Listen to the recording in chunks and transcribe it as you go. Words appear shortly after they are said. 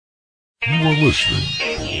You are listening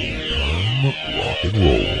to Time Rock and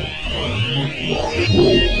Roll. Time Rock and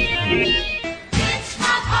Roll. It's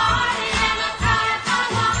my party and I'll cry if I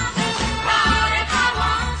want to, proud if I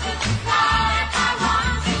want to, proud if I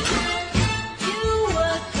want to. You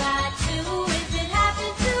would cry too if it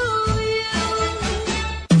happened to you.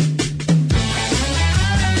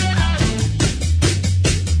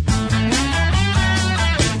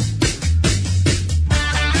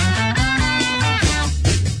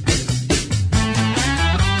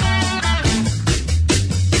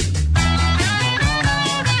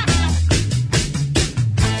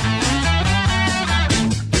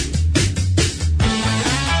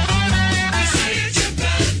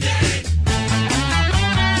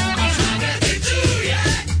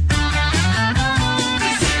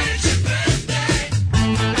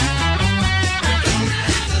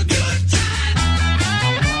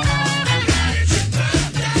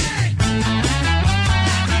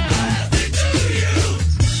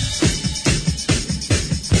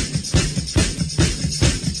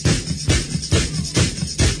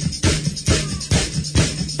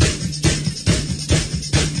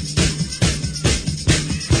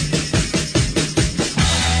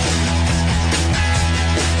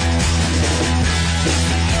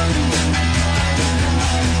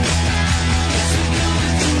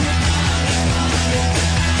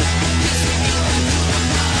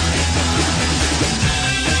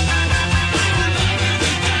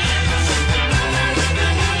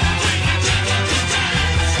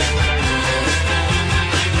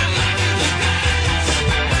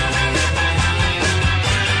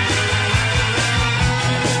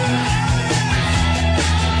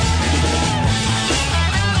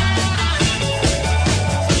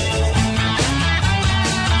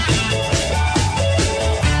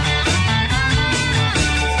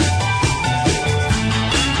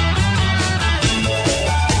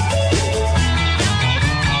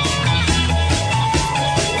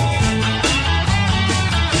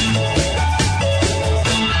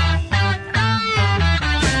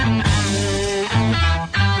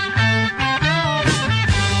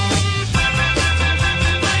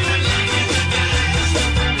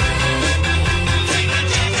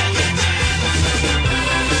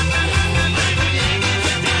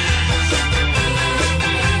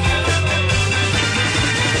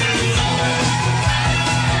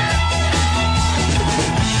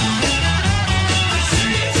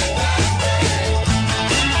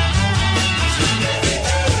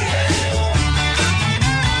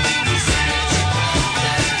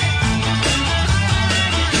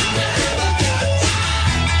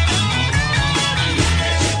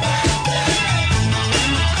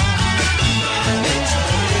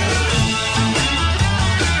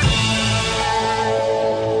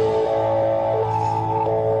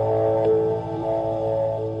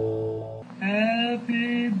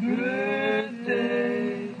 Happy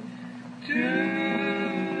birthday to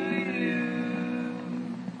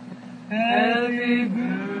you. Happy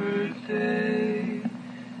birthday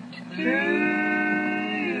to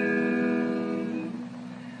you.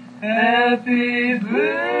 Happy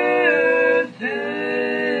birthday,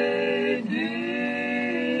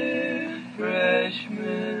 dear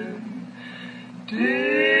freshman,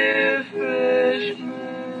 dear freshman.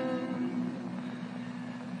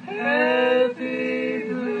 Happy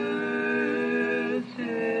birthday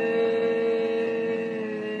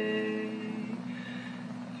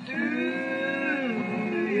to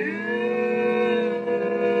you.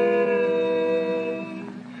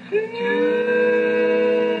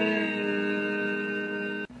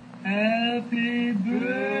 Happy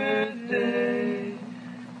birthday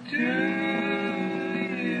to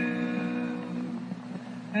you.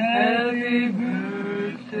 Happy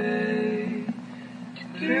birthday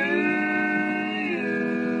to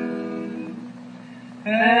you.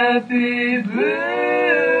 Happy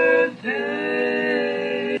birthday.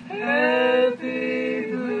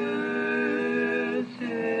 Happy birthday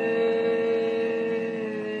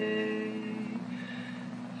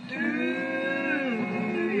to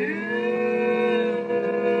you.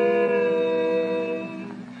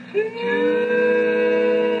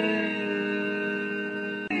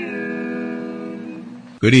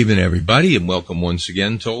 Good evening, everybody, and welcome once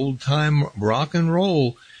again to Old Time Rock and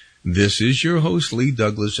Roll. This is your host, Lee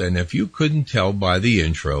Douglas, and if you couldn't tell by the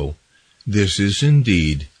intro, this is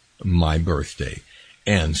indeed my birthday.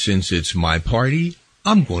 And since it's my party,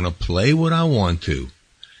 I'm going to play what I want to.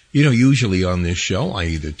 You know, usually on this show, I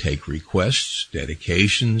either take requests,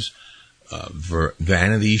 dedications,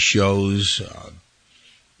 vanity shows,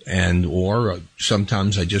 or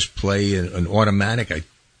sometimes I just play an automatic. I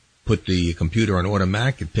put the computer on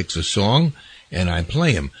automatic, it picks a song, and I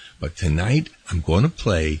play them. But tonight, I'm going to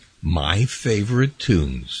play my favorite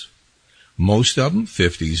tunes. Most of them,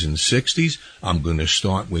 50s and 60s. I'm going to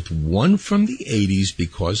start with one from the 80s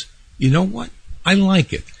because, you know what? I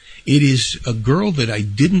like it. It is a girl that I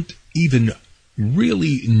didn't even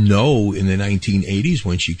really know in the 1980s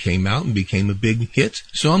when she came out and became a big hit.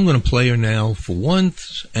 So I'm going to play her now for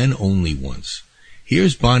once and only once.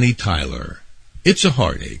 Here's Bonnie Tyler. It's a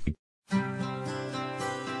Heartache.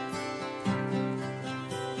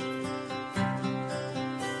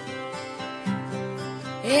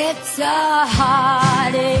 It's a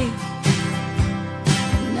heartache,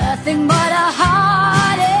 nothing but a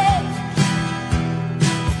heartache.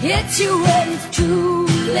 Hits you when it's too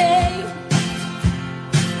late,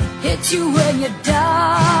 hits you when you're down.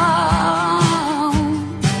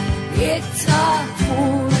 It's a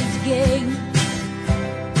fool's game,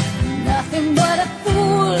 nothing but a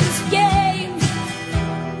fool's game.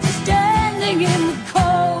 Standing in the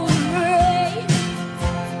cold rain,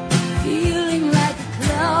 feeling like a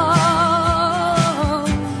clown.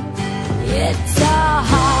 It's a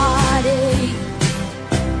heartache,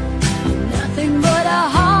 nothing but a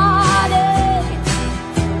heartache.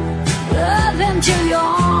 Love until your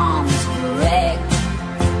arms break,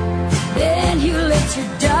 then he lets you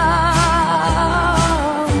down.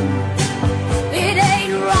 It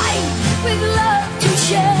ain't right with love to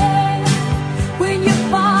share when you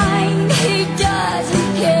find he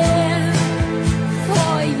doesn't care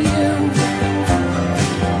for you.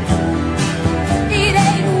 It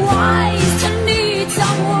ain't wise to need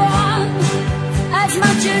someone as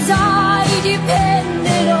much as I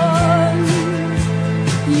depended on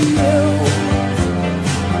you.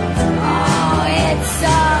 Oh, it's a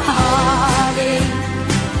heartache,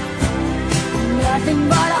 nothing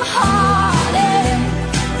but a heartache.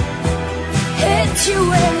 Hits you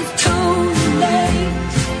when it's too late,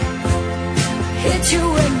 hits you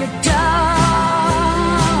when you're down.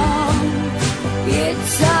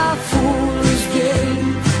 It's a fool's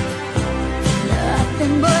game,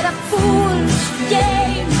 nothing but a fool's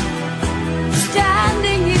game.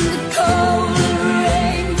 Standing in the cold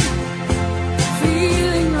rain,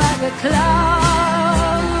 feeling like a clown.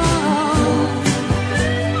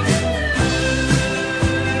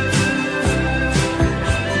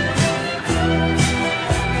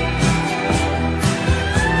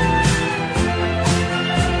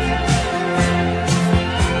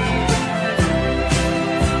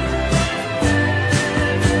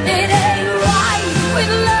 It ain't right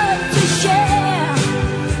with love to share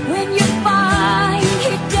when you find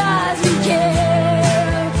he doesn't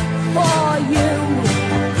care for you.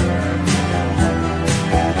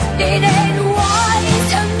 It ain't wise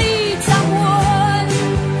to need someone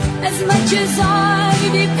as much as I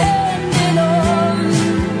depended on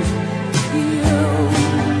you.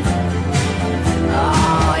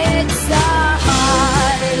 Oh, it's a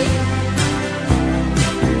heartache,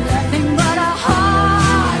 nothing but a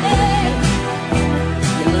heartache.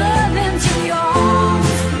 You love him till your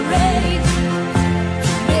arms break,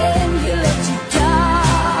 then he lets you down.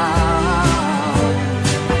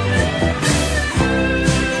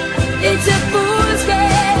 It's a fool's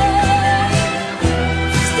game,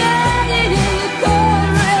 standing in the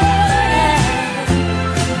cold rain,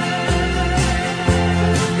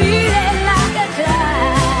 feeling like a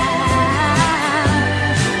clown.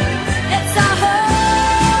 It's a heartache,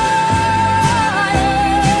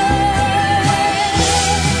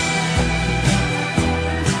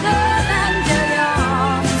 love until your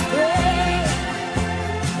arms break,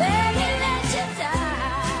 then he lets you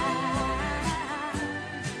down.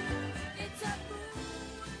 It's a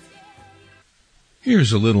fool's game.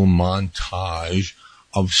 Here's a little montage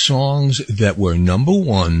of songs that were number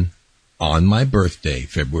one on my birthday,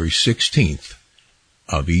 February 16th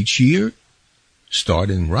of each year,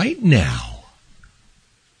 starting right now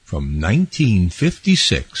from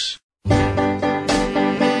 1956.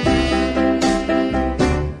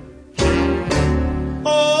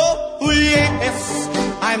 Oh, yes,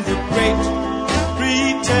 I'm the great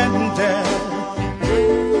pretender.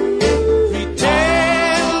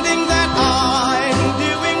 Pretending that I'm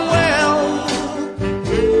doing well.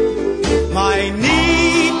 My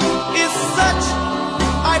need is such,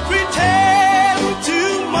 I pretend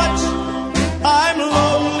too much. I'm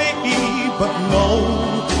lonely, but no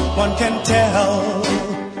one can tell.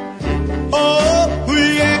 Oh,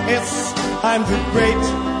 yes, I'm the great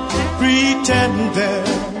pretender.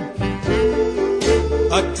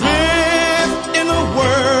 Adrift in a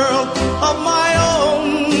world of my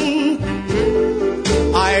own.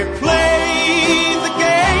 I play the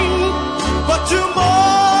game, but to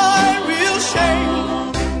my real shame,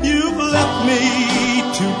 you've left me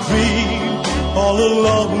to dream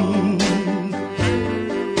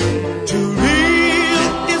Too real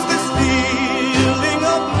is this feeling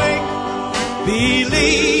of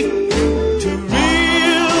make-believe. Too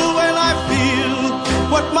real when I feel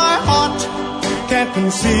what my heart can't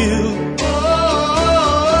conceal.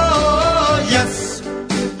 Oh, yes,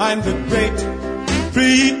 I'm the great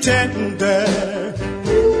pretender.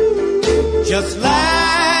 Just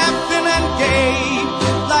laughing and gay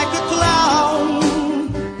like a clown.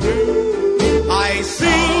 I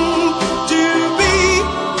seem to be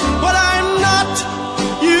what I'm not.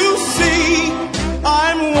 You see,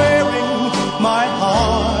 I'm wearing my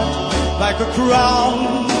heart like a crown,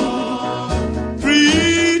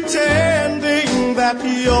 pretending that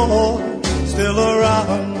you're still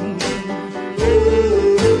around.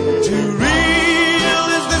 Too real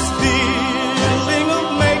is this feeling of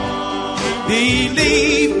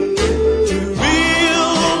make-believe. Too real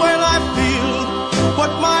when I feel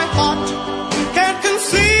what my heart can't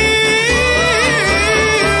conceal.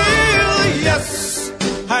 Yes,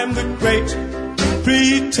 I'm the great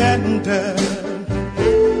pretender.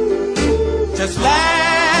 Just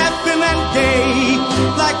laughing and gay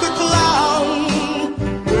like a clown.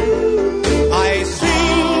 I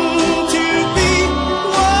seem to be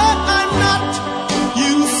what I'm not.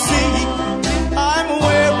 You see, I'm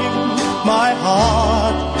wearing my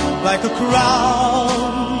heart like a crown,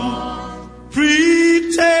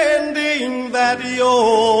 pretending that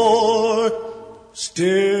you're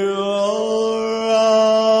still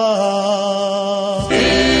around.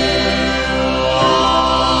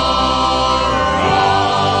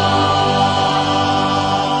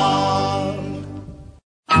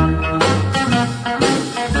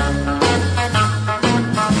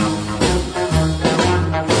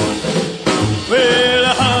 Well,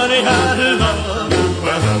 honey, I love you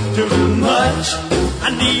too much. I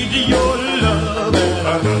need your love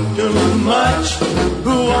too much.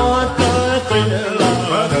 Want the thrill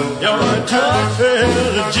of your touch,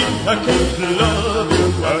 energy. I can't love you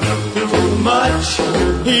too much.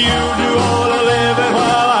 You do all the living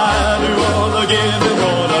while I do all the giving.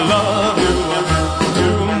 Gonna love you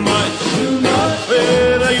too much.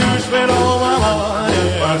 Well, you spend all my money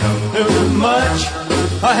too much.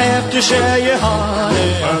 I have to share your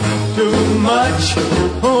honey too much.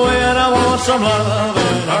 When I want some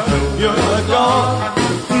loving, you're gone.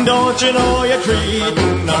 Don't you know you're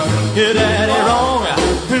treating your daddy wrong?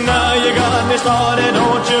 Now you got me started.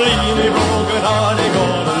 Don't you leave me broken hearted.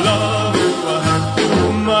 Gonna love you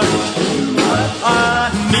too much. I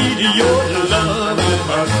need your loving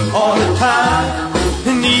all the time.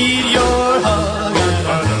 Need your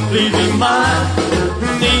hugging, please be mine.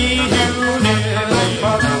 Need you near me,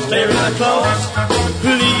 stay right close.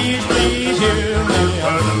 Please, please hear me.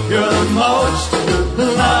 You're the most.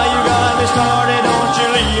 Now you got me started. Don't you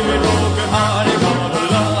leave me broken hearted. Gonna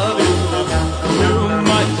love you too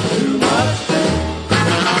much, too much.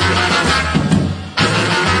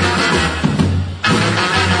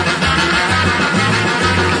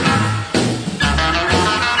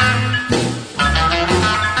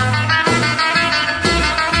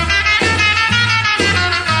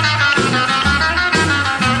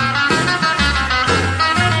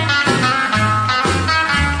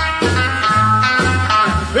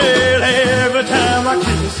 Well, every time I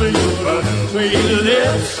kiss your sweet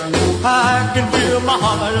lips, I can feel my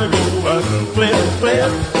heart go flip,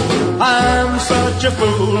 flip. I'm such a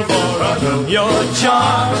fool for your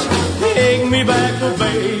charms. Take me back, oh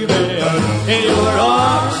baby, in your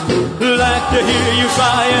arms. Like to hear you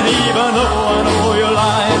sighing, even though I know you're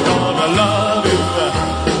lying. Gonna love you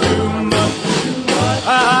too much. I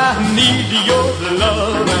need your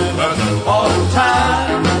loving all the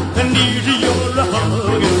time. I need your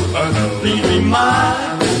hugging, please be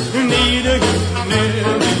mine. Need you near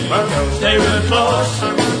me, stay real close.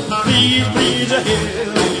 Please, please hear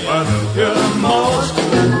me. You're the most.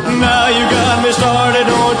 Now you got me started.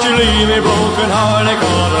 Don't you leave me broken hearted.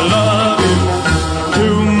 Gonna love you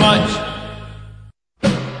too much.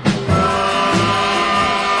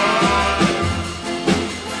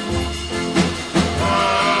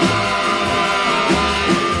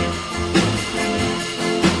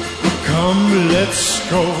 Come, let's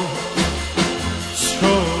go,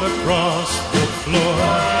 stroll across the floor.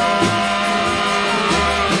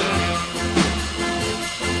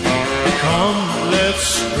 Come, let's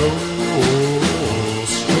go,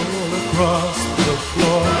 stroll across the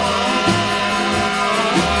floor.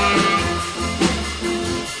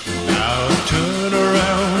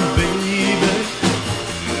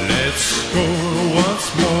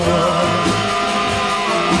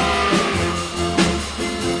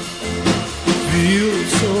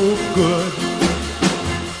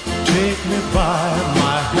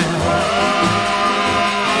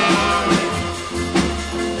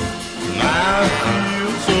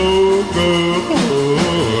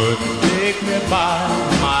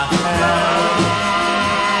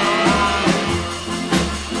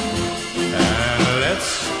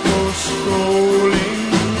 let's go strolling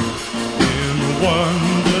in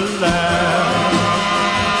Wonderland.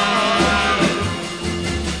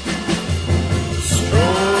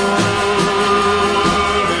 Strolling,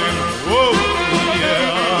 whoa,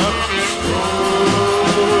 yeah,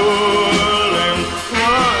 strolling,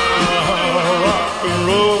 rock and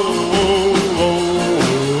rollin'.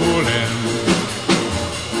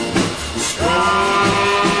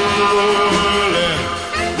 Strolling,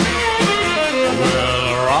 well,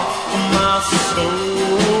 rock my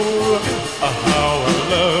soul, how I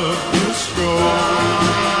love to stroll.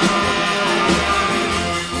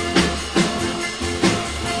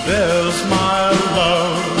 There's my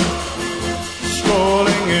love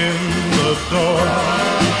strolling in the door.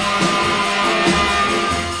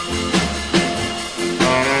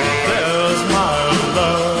 There's my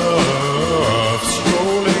love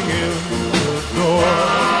strolling in the door.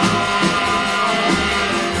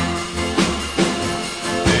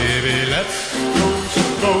 Baby, let's go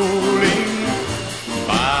strolling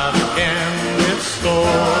by the candy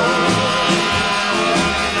store.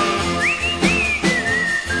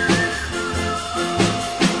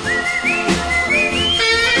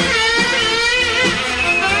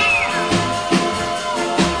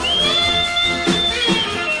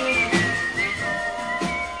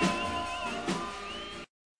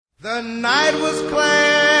 The night was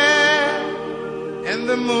clear and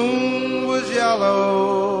the moon was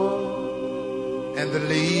yellow and the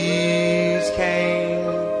leaves came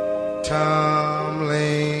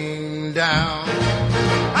tumbling down.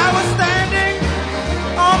 I was standing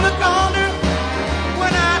on the corner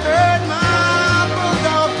when I heard my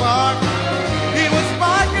bulldog bark. He was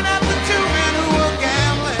barking at the two men who were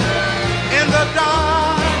gambling in the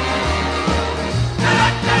dark.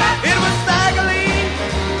 It was Stagger Lee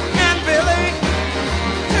and Billy,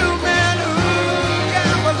 two men who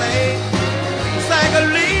gamble late. Stagger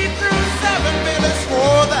Lee threw 7, Billy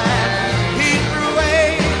swore that he threw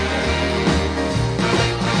 8.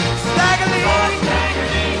 Stagger Lee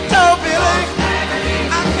told Billy,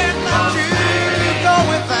 I can't let you go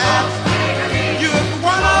with that. You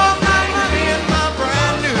won all my money in my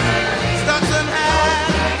brand new Stetson hat.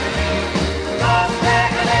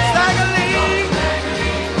 Stagger Lee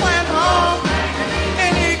went home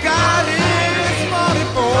and he got his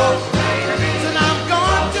 44. Said I'm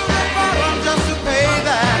going to the bottom just to pay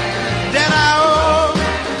that debt I owe.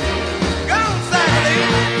 Go on, Stagger Lee.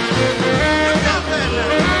 Look out there now.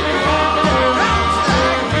 Go on,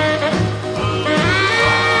 Stagger. Oh,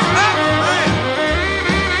 man.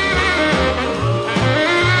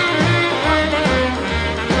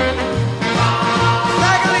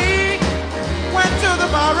 Stagger Lee went to the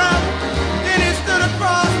barroom, then he stood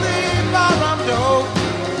across the barroom door.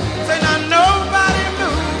 Say now nobody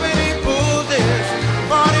move, and he pulled his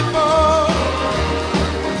 44.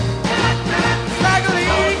 Stagger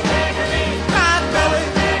Lee cried Billy,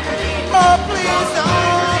 oh please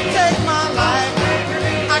don't take my life.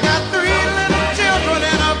 I got 3 little children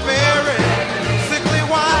and a very sickly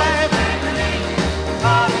wife.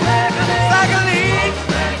 Stagger Lee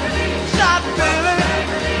shot Billy,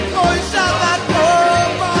 oh he shot that poor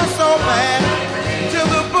boy so bad, till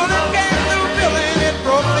the bullet came through Billy and it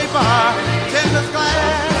broke the bartender's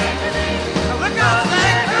glass. Now look out,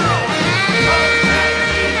 Stagger.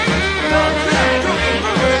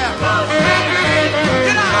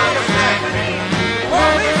 Get out of here, Stagger.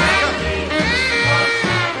 Police are coming.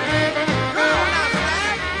 Go on now,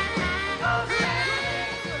 Stagger.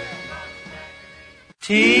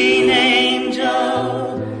 Teen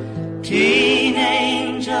angel, teen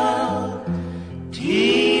angel,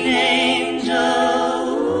 teen angel.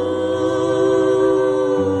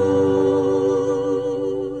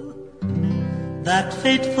 That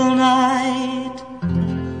fateful night,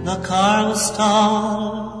 the car was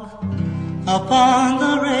stalled upon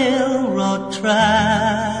the railroad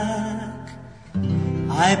track.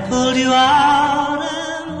 I pulled you out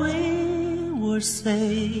and we were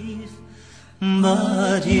safe,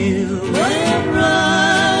 but you went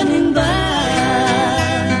running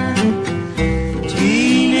back.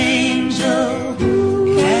 Teen angel,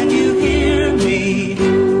 can you hear me?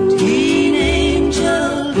 Teen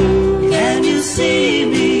angel, can you see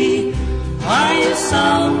me? Are you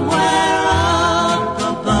somewhere up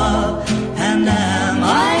above? And am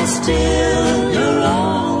I still your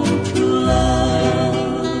own true love?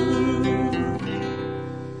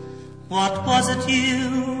 What was it you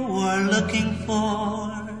were looking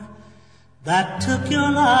for that took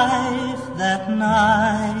your life that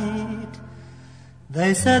night?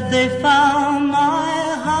 They said they found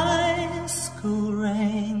my high school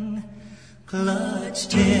ring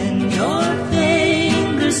clutched in your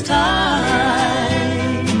fingers tight.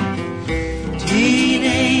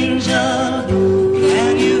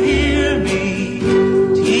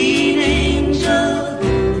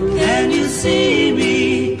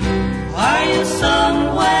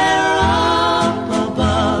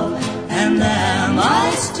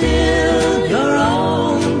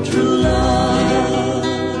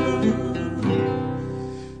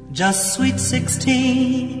 just sweet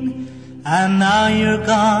 16, and now you're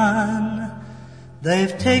gone.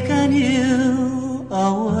 They've taken you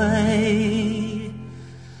away.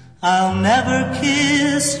 I'll never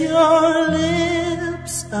kiss your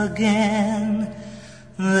lips again.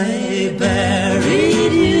 They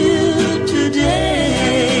buried you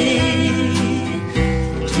today.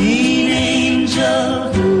 Teen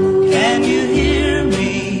angel, can you hear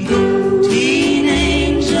me? Teen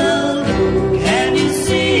angel, can you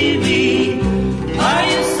see me? Are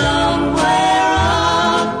you somewhere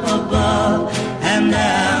up above? And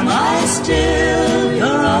am I still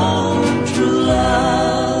your own true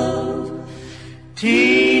love?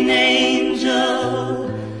 Teen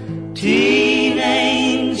angel, teen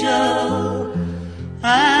angel,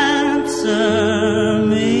 answer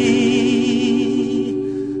me,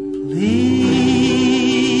 please.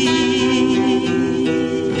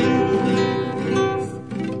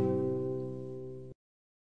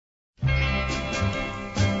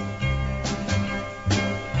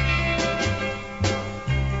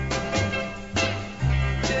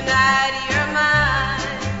 Tonight you're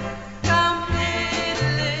mine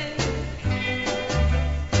completely.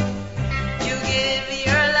 You give me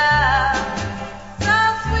your love so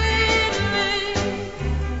sweetly.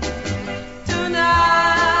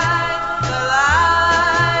 Tonight the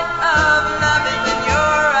light of love is in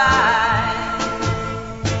your eyes.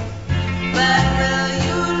 But will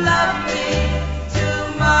you love me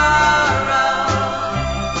tomorrow?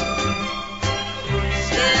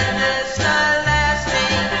 Still is a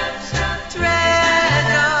lasting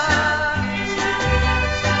treasure,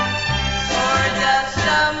 for just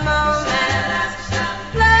a moment's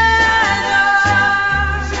pleasure.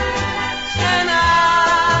 Can I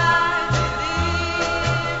believe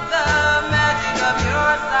the magic of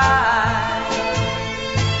your sight?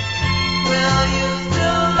 Will you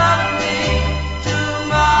still love me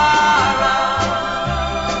tomorrow?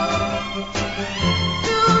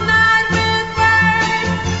 Tonight with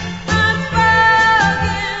words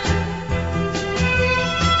unspoken,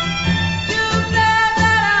 you said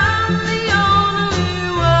that I'm the only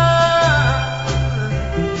one.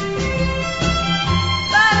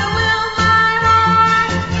 But will my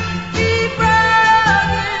heart be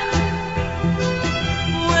broken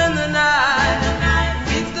when the night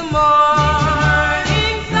meets the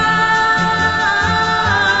morning sun?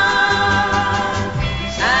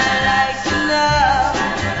 I'd like to know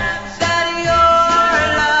that your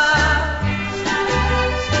love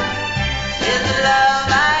is a love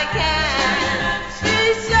I can be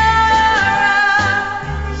sure of.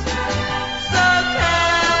 So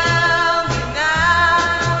tell me now,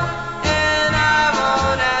 and I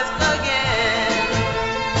won't ask again.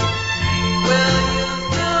 Will you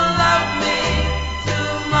still love me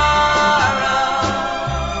tomorrow?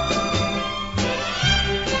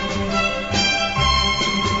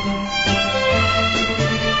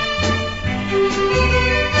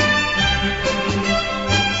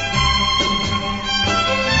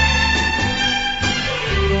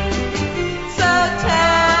 So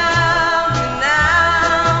tell me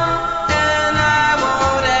now, and I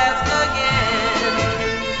won't ask again.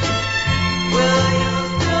 Will you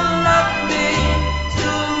still love me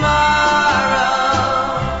tomorrow?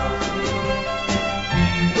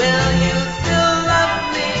 Will you still love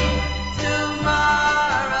me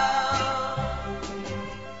tomorrow?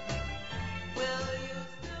 Will you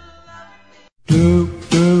still love me? Do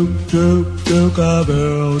do do do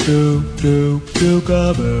cowbell do do do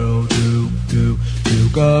cowbell do do do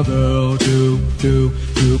cowbell do do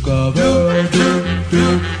do cowbell do do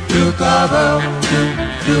do cowbell do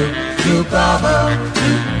do do cowbell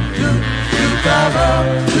do do do cowbell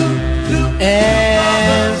do do.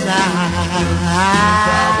 As I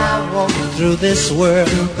walk through this world,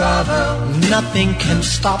 nothing can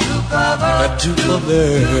stop the Duke of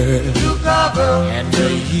Earl. And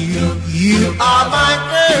you are my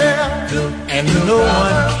girl, and no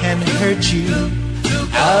one can hurt you.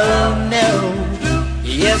 Oh no,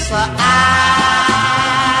 yes I.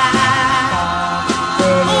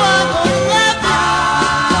 Oh, I'm gonna love you.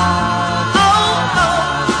 Oh, oh.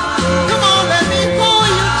 Come on, let me pull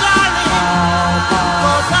you, darling.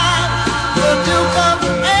 'Cause I'm the Duke of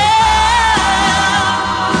Earl.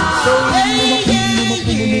 So yeah,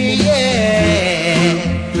 yeah,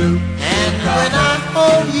 yeah. And when I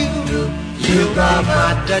hold you, you are my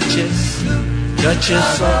Duchess,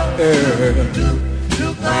 Duchess of Earl.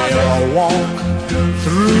 We'll walk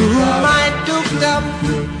through my dukedom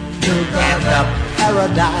and the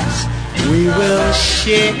paradise we will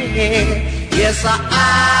share. Yes, I.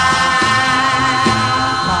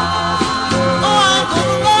 Oh, I'm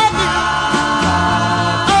gonna love you.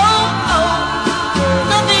 Oh, oh.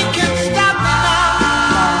 Nothing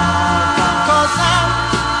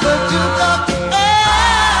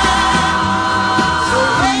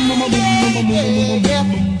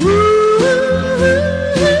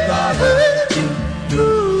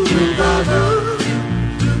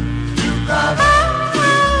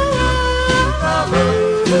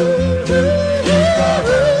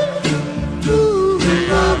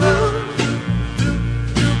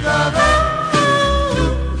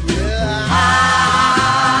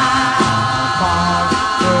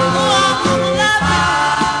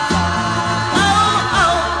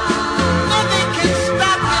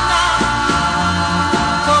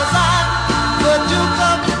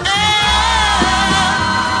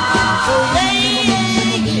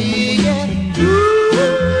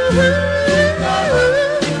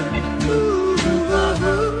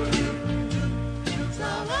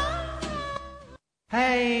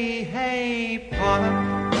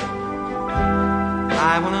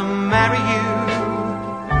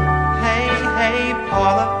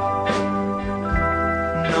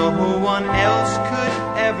else could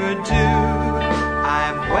ever do.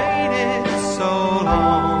 I've waited so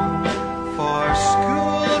long for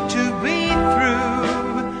school to be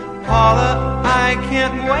through. Paula, I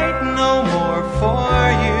can't wait no more for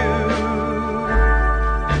you,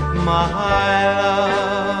 my love,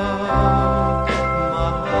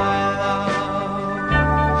 my love.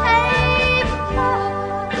 Hey, Paula,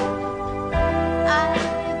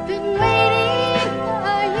 I've been waiting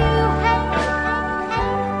for you. Hey,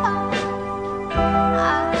 Paula, I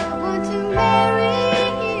want to marry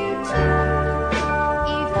you too.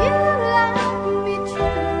 If you love me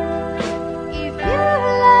true, if you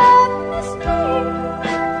love me straight,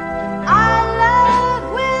 our love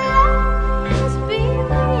will always be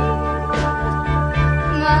real.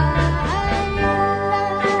 My love,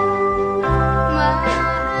 my love.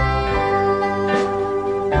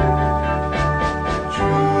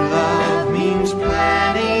 True love means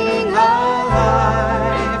planning a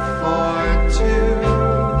life for two,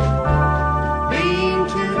 being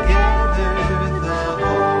together the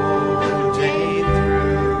whole day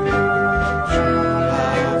through. True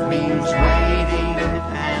love means waiting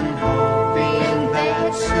and hoping that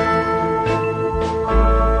soon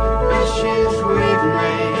wishes we've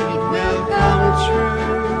made will come true,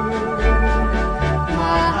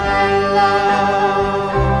 my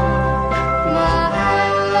love, my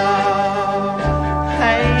love.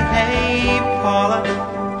 Hey, hey, Paula,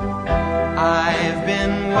 I've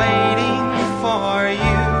been waiting for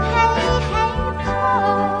you. Hey, hey,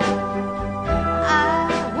 Paula, I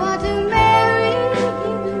want to marry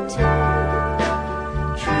you too.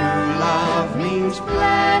 True love means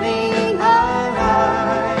planning a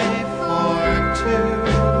life for two,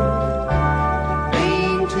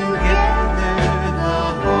 being together the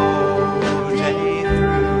whole day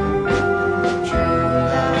through. True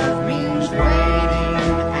love means waiting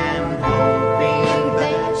and hoping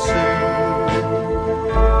that soon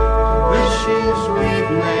wishes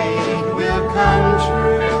we've made will come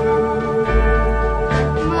true,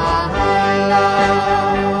 my love,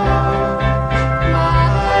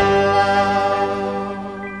 my love.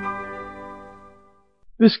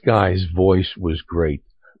 This guy's voice was great,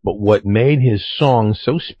 but what made his song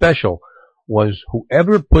so special was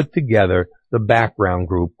whoever put together the background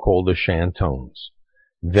group called the Shantones.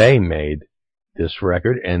 They made this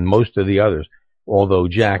record and most of the others. Although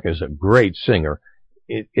Jack is a great singer,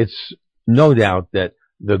 it's no doubt that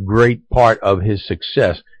the great part of his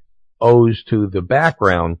success owes to the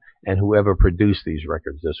background and whoever produced these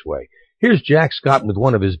records this way. Here's Jack Scott with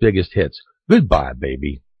one of his biggest hits, Goodbye,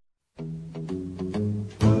 Baby.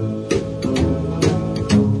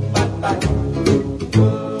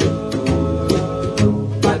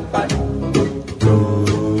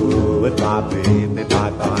 Goodbye, baby,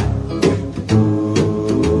 bye-bye.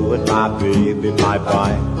 Goodbye, baby,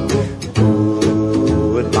 bye-bye.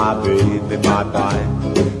 Goodbye, baby, bye-bye.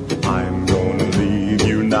 I'm gonna leave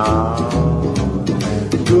you now.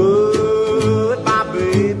 Goodbye,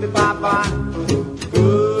 baby, bye-bye.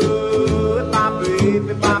 Goodbye,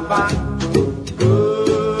 baby, bye-bye.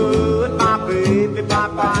 Goodbye, baby,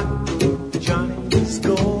 bye-bye. Johnny's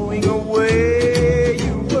going away.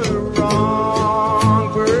 You were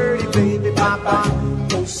wrong, pretty baby, bye-bye.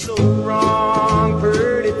 Oh, so wrong,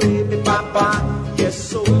 pretty baby, bye-bye. Yes,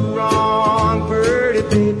 so wrong, pretty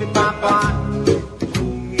baby, bye-bye.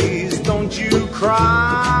 Please don't you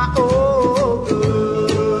cry. Oh,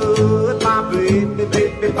 goodbye, baby,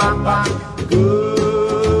 baby, bye-bye.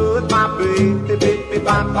 Goodbye, baby, baby,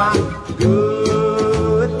 bye-bye.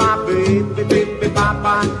 Goodbye, baby, baby,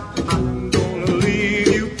 bye-bye. I'm gonna leave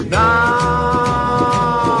you now.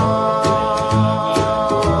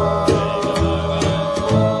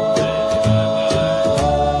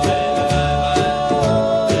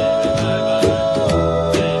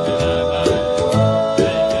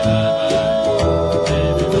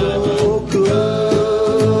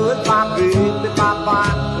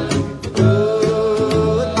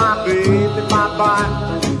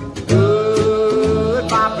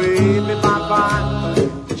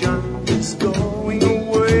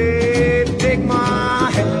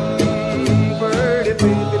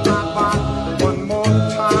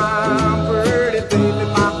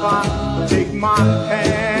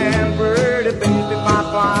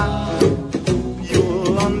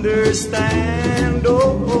 Understand,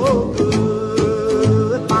 oh,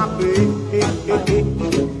 good, my baby,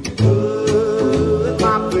 good,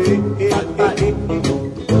 my baby,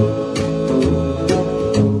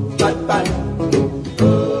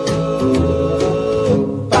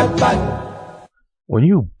 When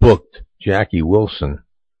you booked Jackie Wilson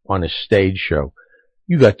on a stage show,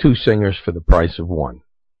 you got two singers for the price of one.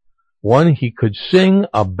 One, he could sing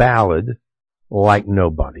a ballad like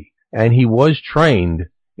nobody. And he was trained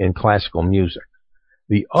in classical music.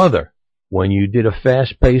 The other, when you did a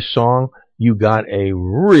fast-paced song, you got a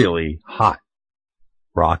really hot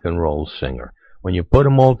rock and roll singer. When you put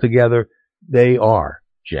them all together, they are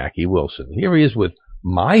Jackie Wilson. Here he is with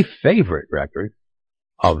my favorite record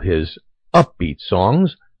of his upbeat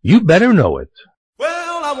songs, You Better Know It.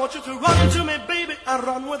 Well, I want you to run to me, baby, and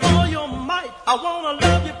run with all your might. I wanna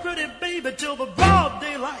love you, pretty baby, till the broad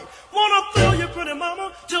daylight. Wanna thrill you, pretty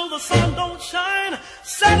mama, till the sun don't shine.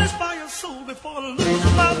 Satisfy your soul before I lose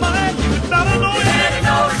my mind. You better know it. You better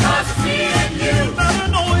know it, 'cause it's me and you. You better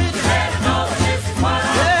know it. You better know it, this is what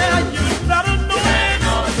I do. You better know it. You better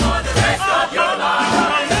know it for the rest of your life. You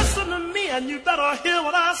better listen to me, and you better hear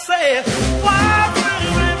what I say. Why, pretty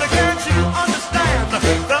baby, can't you understand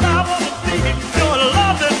that I wanna be your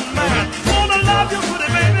loving man? Wanna love you, pretty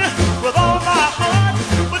baby, with all my heart.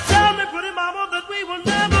 But tell me, pretty mama, that we will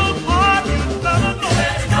never part. You better know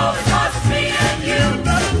it. You better know it, 'cause it's me and you. You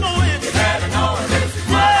better know it. You better know it, this is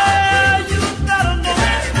what I do. You better know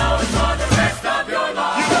it. You better know it for the rest of your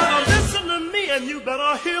life. You better listen to me, and you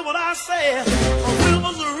better hear what I say. A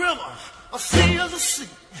river's a river, a sea is a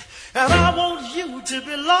sea, and I want you to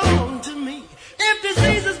belong to me. If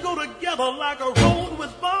diseases go together like a road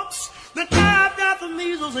with bumps, then I've got the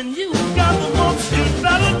measles and you've got the mumps. You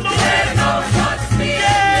better know it. You better know it, 'cause it's me.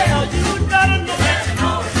 Yeah, you better know it. You better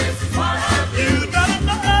know it, this is what I do. You better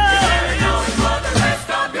know it. You better know it for the rest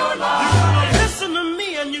of your life. You better listen to me,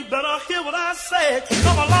 and you better hear what I say.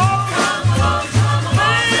 Come along. Come along, come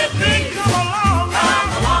along with me. Come along.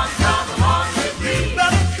 Come along, come along with me. You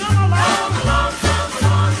better come along. Come along, come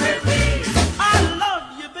along with me. I love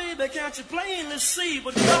you, baby, can't you plainly see?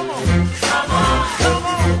 But come on. Come on. Come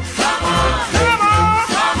on. Come on. Come on.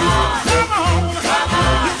 Come on. Come on. Come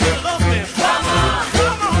on. You can love me. Come on.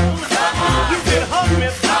 Come on. Come on. You can hug me.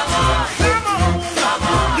 Come on. Come on. Come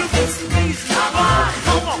on. You can squeeze me. Come on.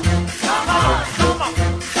 Come on. Come on. Come on.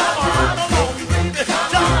 Come on. Come on, baby.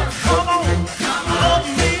 Just come on. Love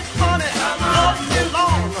me, honey. Love me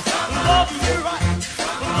long. Love me right.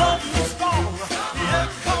 Love me strong. Yeah,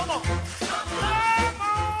 come on.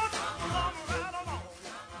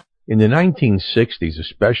 In the 1960s,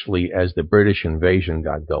 especially as the British invasion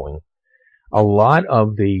got going, a lot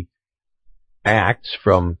of the acts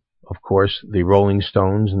from, of course, the Rolling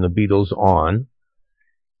Stones and the Beatles on,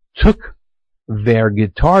 took their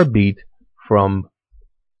guitar beat from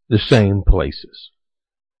the same places.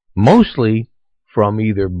 Mostly from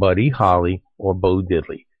either Buddy Holly or Bo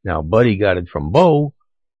Diddley. Now, Buddy got it from Bo,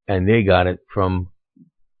 and they got it from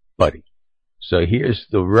Buddy. So here's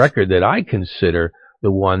the record that I consider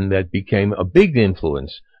the one that became a big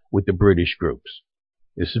influence with the British groups.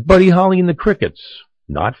 This is Buddy Holly and the Crickets,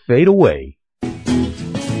 Not Fade Away.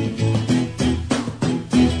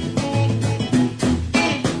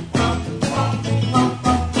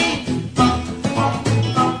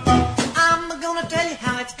 I'm gonna tell you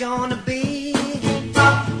how it's gonna be.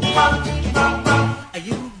 Are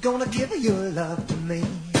you gonna give your love to me?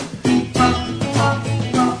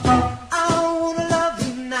 I wanna love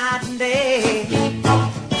you night and day.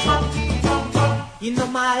 You know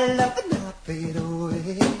my love will not fade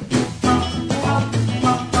away.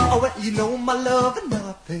 Oh, well, you know my love will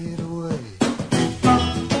not fade away.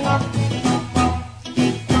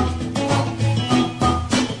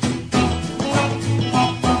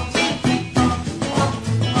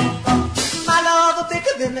 My love will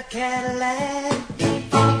bigger than a Cadillac.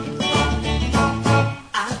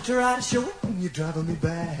 I try to show it when you're driving me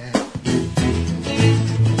back.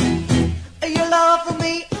 Your love for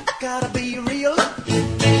me, I gotta be real.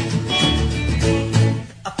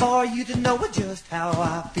 For you to know just how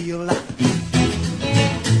I feel.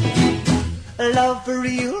 Love for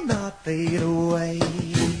real, not fade away.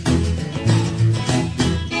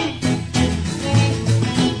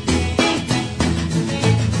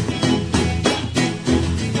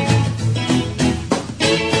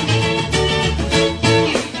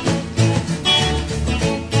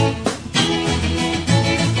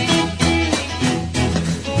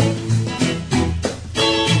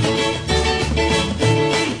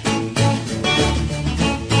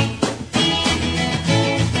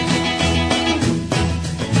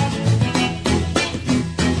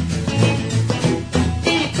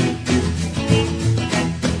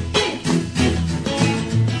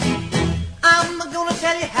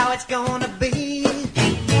 Gonna be,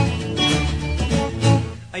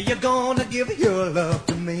 you're gonna give your love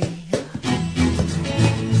to me,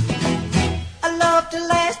 a love to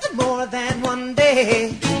last more than one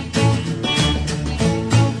day,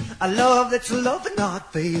 a love that's love and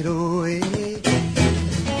not fade away.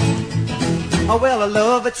 Oh, well, I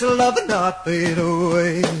love it, so love it not fade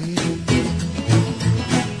away.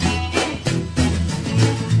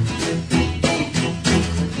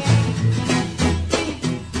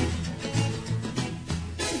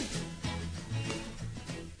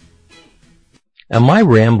 Am I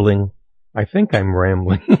rambling? I think I'm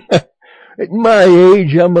rambling. At my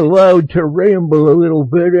age, I'm allowed to ramble a little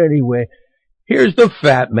bit anyway. Here's the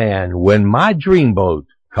Fat Man, When My Dreamboat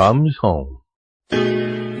Comes Home.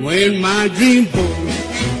 When my dreamboat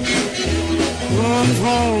comes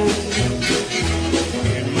home,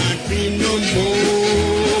 and my dream no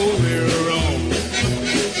more will roam,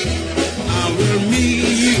 I will meet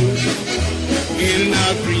you and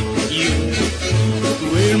I'll greet you.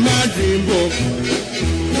 When my dreamboat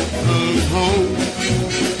comes home,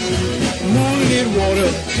 morning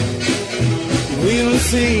water will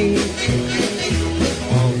sing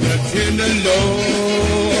of the tender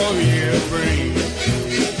love you bring.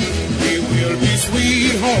 We will be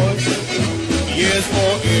sweethearts, yes,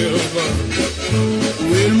 forever.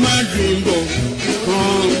 When my dreamboat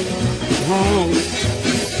comes home.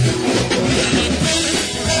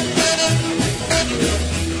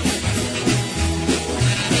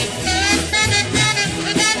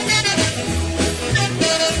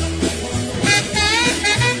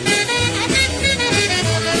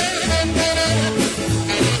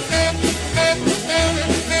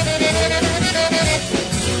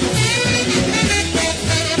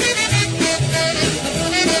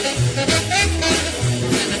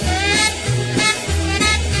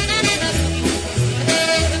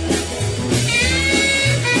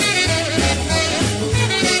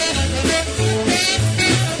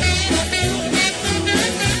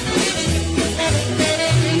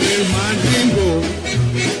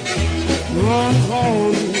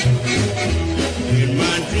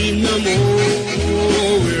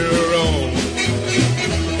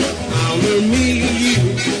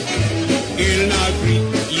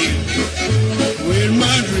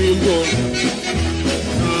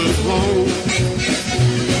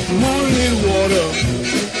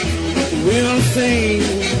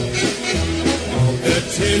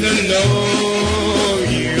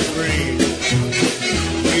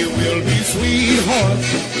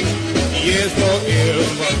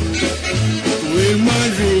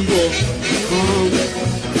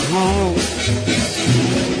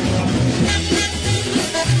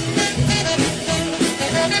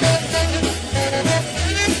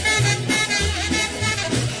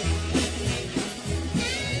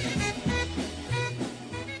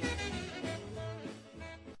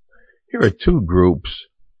 Here are two groups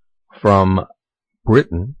from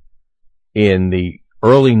Britain in the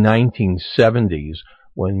early 1970s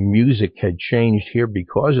when music had changed here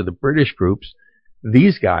because of the British groups.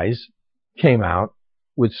 These guys came out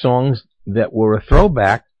with songs that were a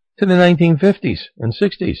throwback to the 1950s and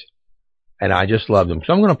 60s. And I just loved them.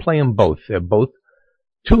 So I'm going to play them both. They're both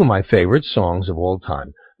two of my favorite songs of all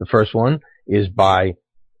time. The first one is by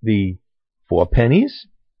the Four Pennies,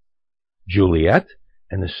 Juliet,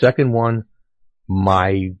 and the second one,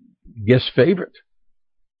 my guest favorite.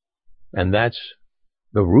 And that's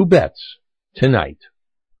the Rubettes, Tonight.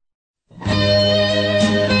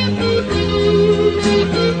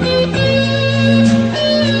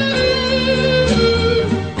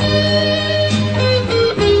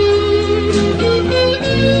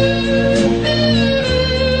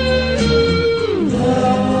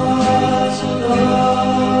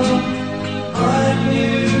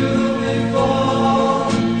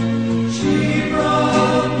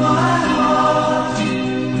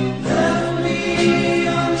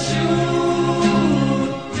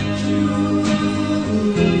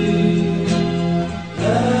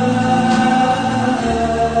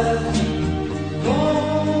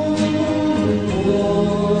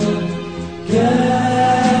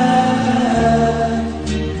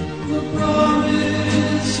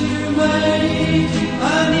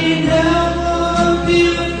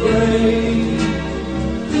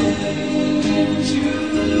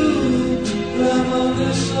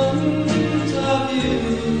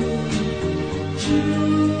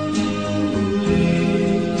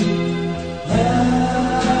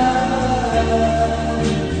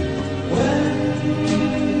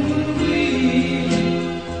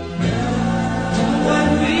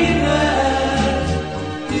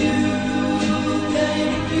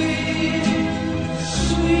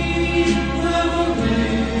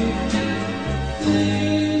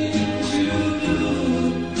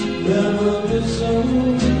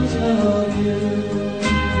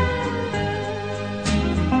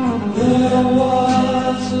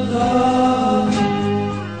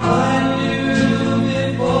 I knew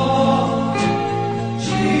before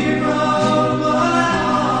she broke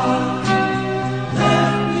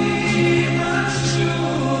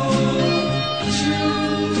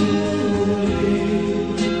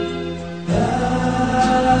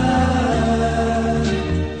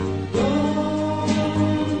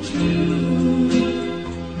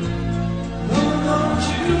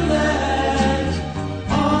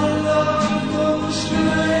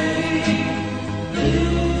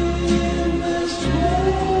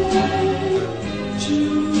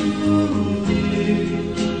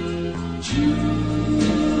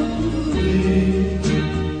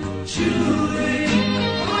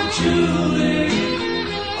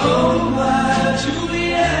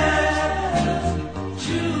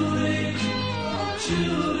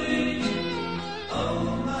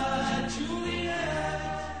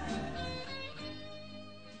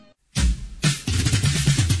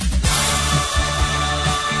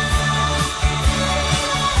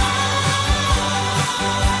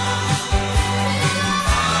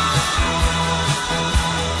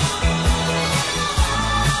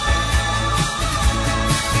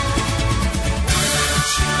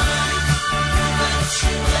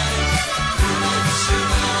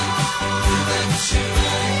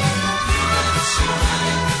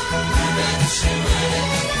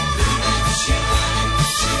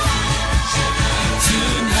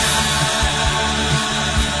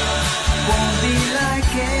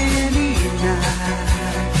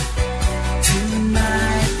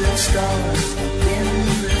stars up in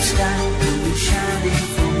the sky will be shining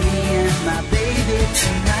for me and my baby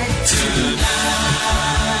tonight. Tonight,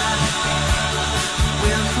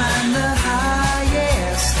 we'll climb the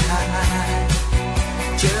highest high,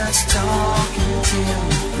 just talking till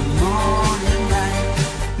the morning light.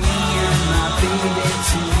 Me and my baby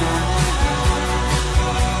tonight.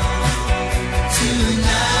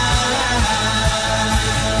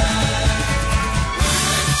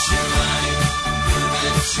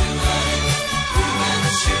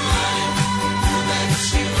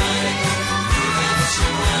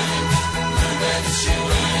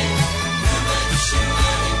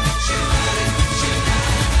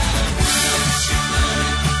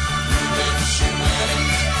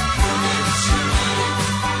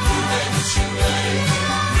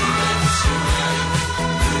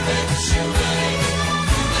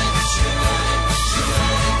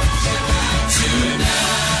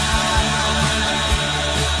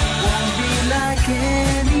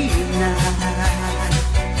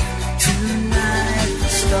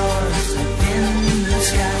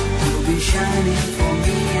 Shining for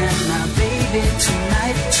me and my baby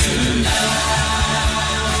tonight. Tonight,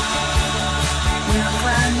 we'll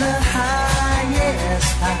climb the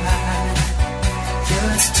highest high,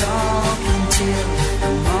 just talking till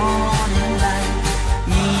the morning light.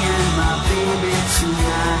 Me and my baby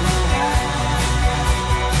tonight.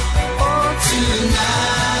 Oh, tonight.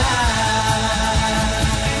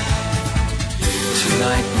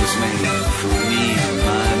 Tonight was made for me and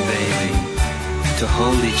my baby to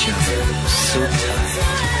hold each other so tight,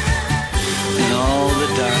 and all the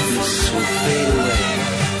darkness will fade away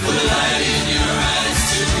with the light in your eyes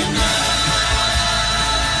tonight.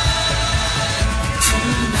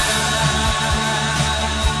 Tonight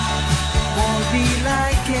won't be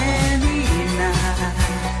like any night.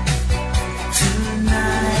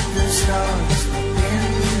 Tonight the stars up in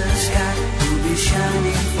the sky will be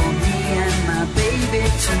shining for me and my baby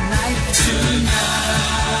tonight. Tonight,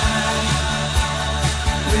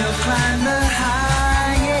 we'll climb the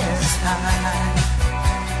highest high,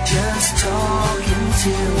 just talking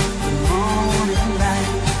till the morning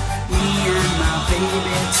light. Me and my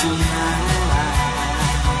baby tonight.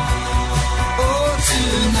 Oh,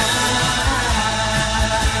 tonight.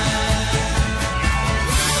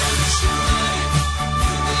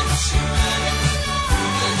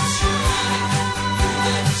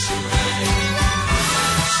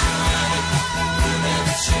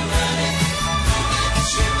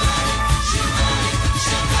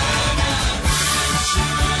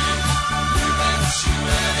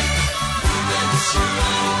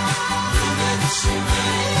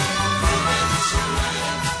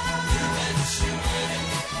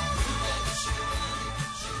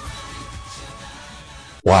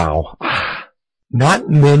 Wow. Not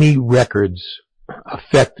many records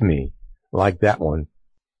affect me like that one.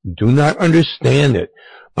 Do not understand it.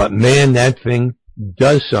 But man, that thing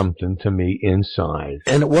does something to me inside.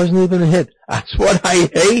 And it wasn't even a hit. That's what I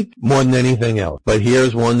hate more than anything else. But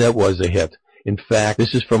here's one that was a hit. In fact,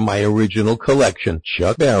 this is from my original collection,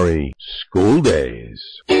 Chuck Berry, School Days.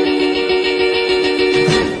 Up in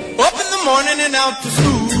the morning and out to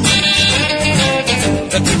school.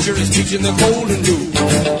 The teacher is teaching the golden rule.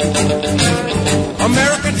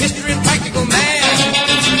 American history and practical math.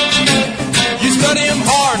 You study them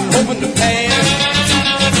hard and hoping to pass.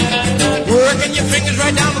 Working your fingers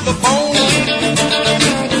right down to the bone.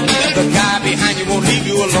 The guy behind you won't leave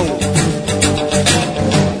you alone.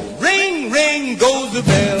 Ring, ring goes the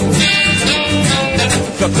bell.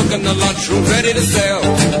 The cook in the lunchroom ready to sell.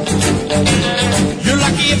 You're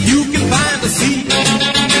lucky if you can find a seat.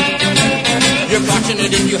 You're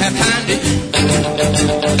fortunate if you have time to eat.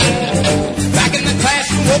 Back in the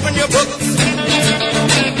classroom, open your books.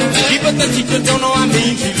 Gee, but the teacher don't know how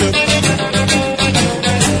mean she looks.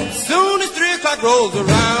 Soon as 3 o'clock rolls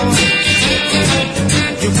around,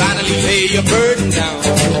 you finally lay your burden down.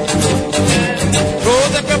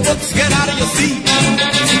 Close up your books, get out of your seat.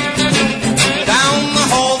 Down the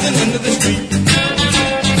halls and into the street.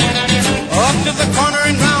 Up to the corner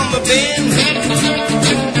and round the bend.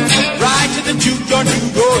 The juke joint you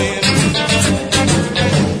go in.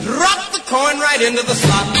 Drop the coin right into the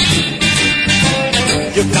slot.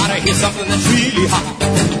 You gotta hear something that's really hot.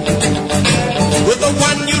 With the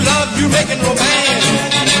one you love, you're making romance.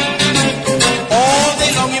 All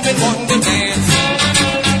day long you've been wanting to dance.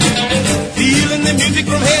 Feeling the music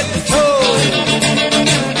from head to toe.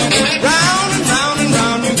 Round and round and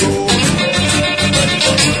round you go.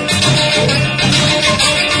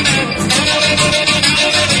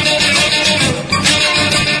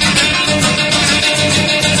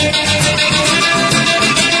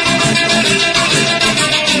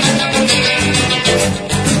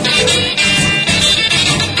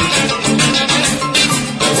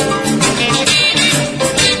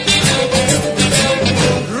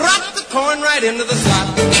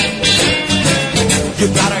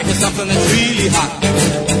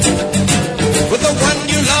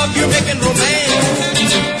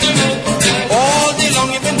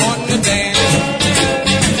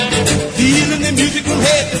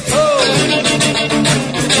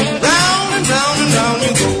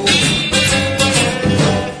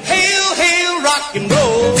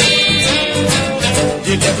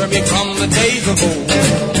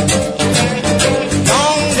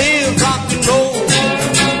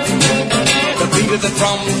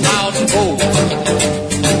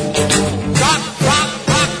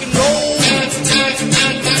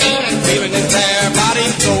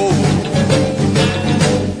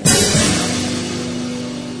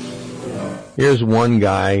 there's one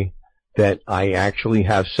guy that I actually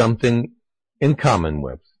have something in common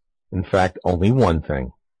with. In fact, only one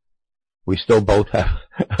thing. We still both have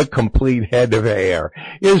a complete head of hair.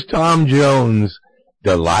 Here's Tom Jones,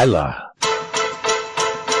 Delilah.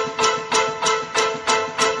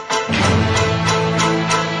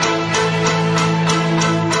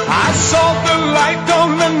 I saw the light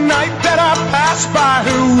on the night that I passed by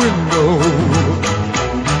her window.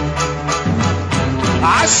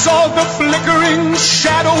 I saw the flickering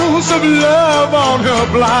shadows of love on her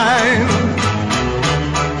blind.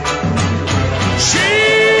 She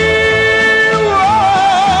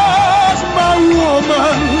was my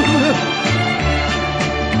woman.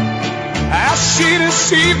 As she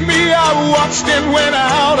deceived me, I watched and went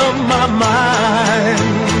out of my mind.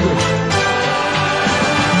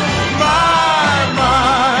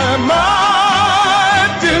 My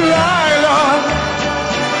Delilah.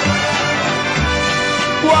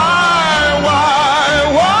 Why,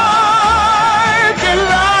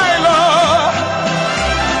 Delilah?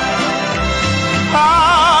 I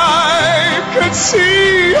could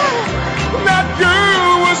see that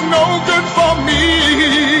girl was no good for me,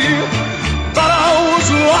 but I was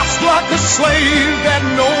lost like a slave that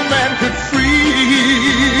no man could free.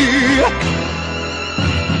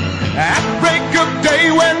 At break of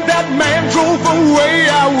day when that man drove away,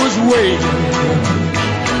 I was waiting.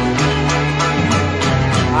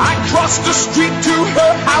 I crossed the street to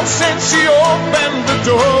her house and she opened the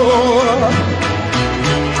door.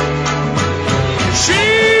 She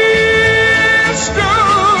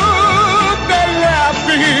stood there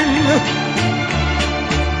laughing.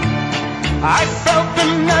 I felt the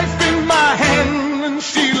knife in my hand and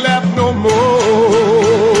she laughed no more.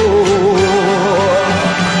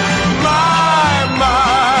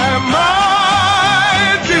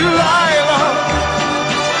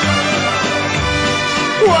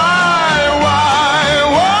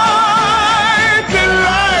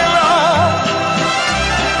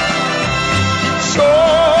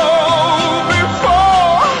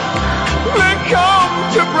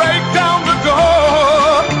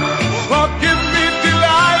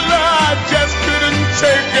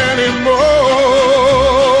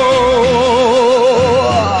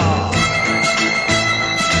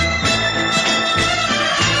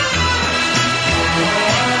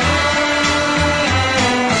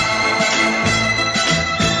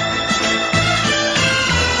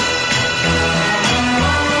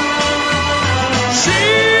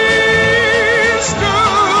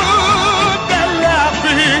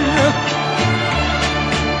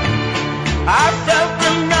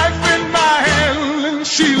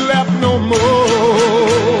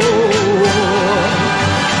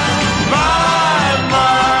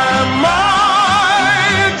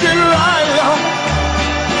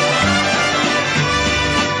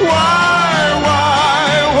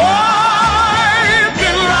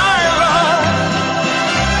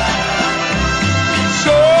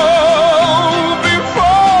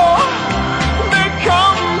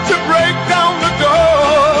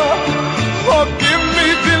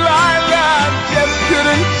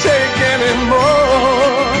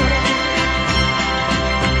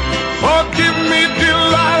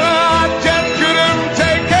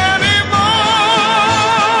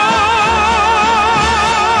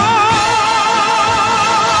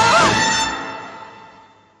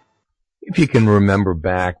 If you can remember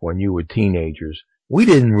back when you were teenagers, we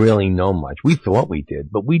didn't really know much. We thought we did,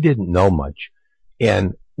 but we didn't know much.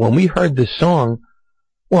 And when we heard this song,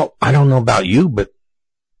 well, I don't know about you, but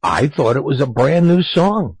I thought it was a brand new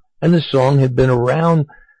song. And the song had been around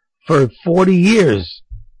for 40 years.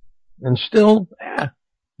 And still,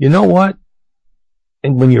 you know what?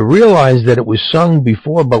 And when you realize that it was sung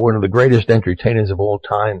before by one of the greatest entertainers of all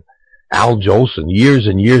time, Al Jolson, years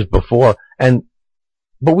and years before,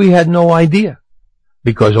 but we had no idea,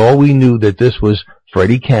 because all we knew that this was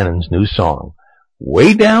Freddie Cannon's new song,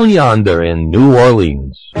 Way Down Yonder in New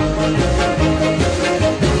Orleans.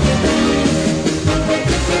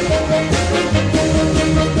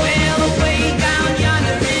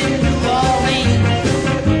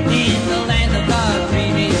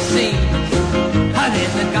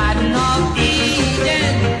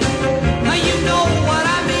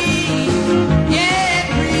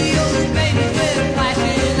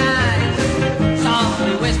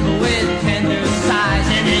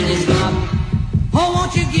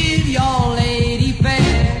 Give your lady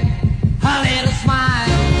fair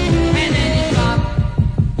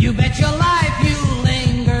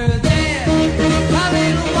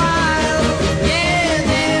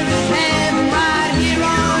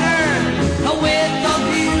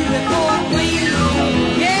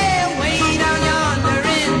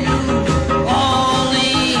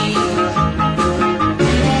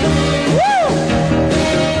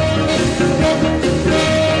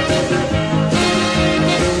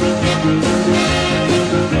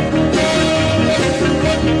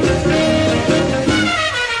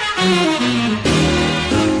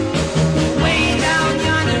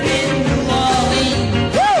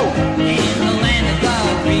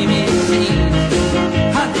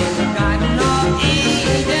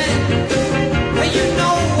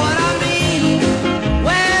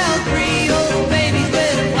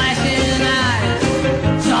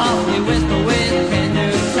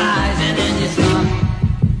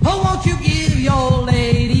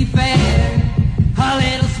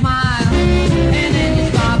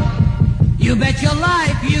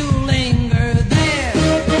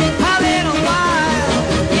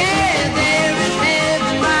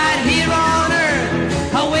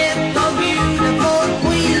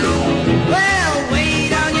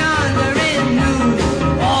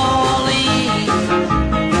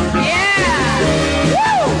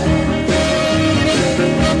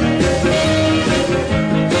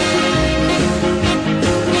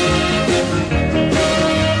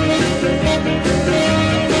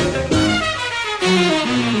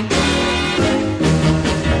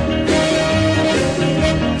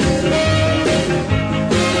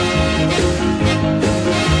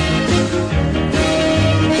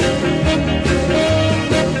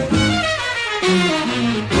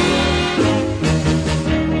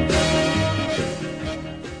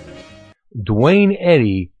Dwayne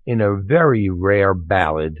Eddy in a very rare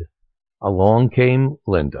ballad, Along Came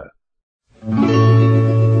Linda.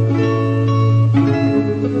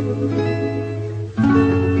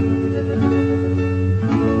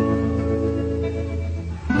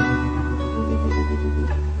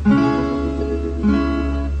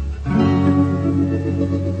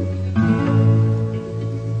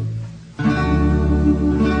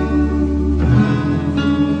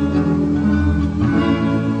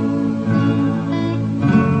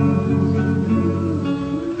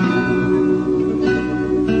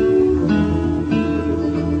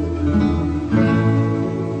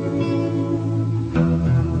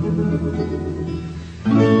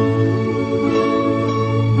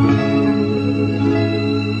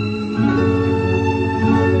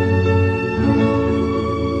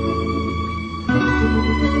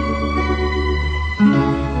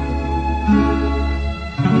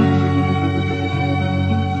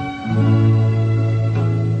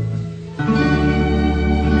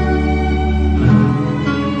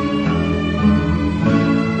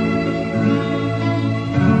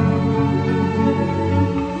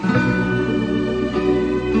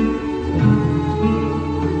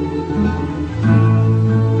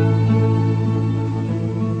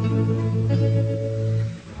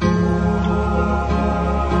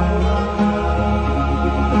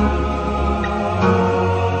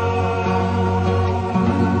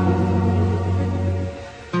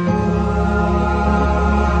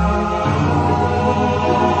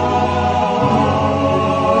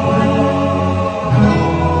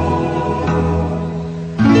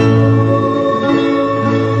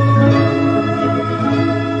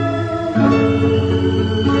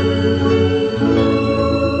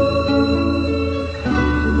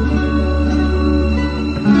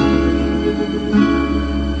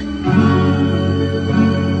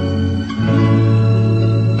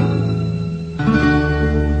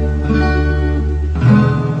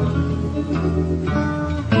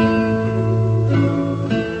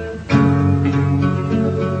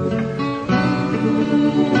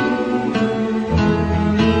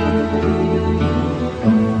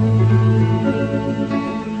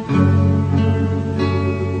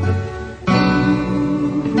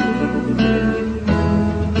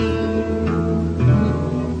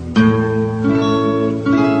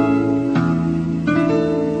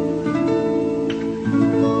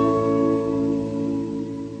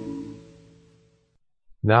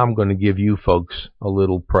 Now I'm going to give you folks a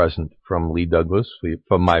little present from Lee Douglas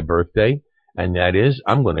for my birthday, and that is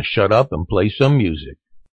I'm going to shut up and play some music.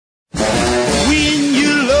 When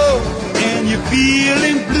you're low and you're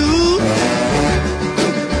feeling blue,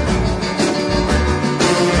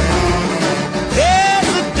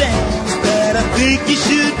 there's a dance that I think you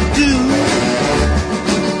should do.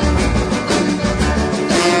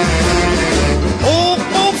 Old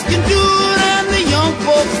folks can do it and the young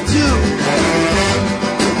folks too.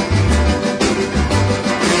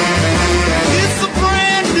 It's a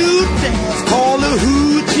brand new dance called the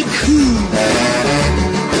Hoochie Coo.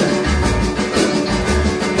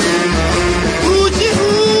 Hoochie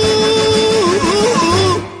Hoo,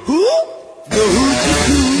 the Hoochie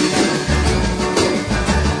Coo.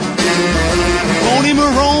 Tony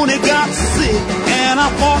Maroney got sick and I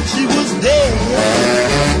thought she was dead.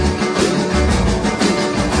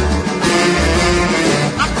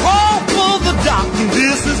 I called for the doctor,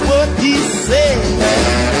 this is what he said.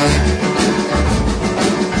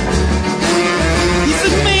 He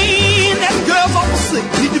said, man, that girl's awful sick,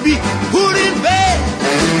 need to be put in bed.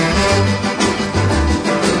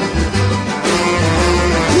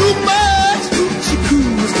 Too much Hoochie Coo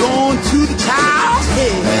is going to the child's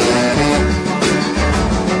head.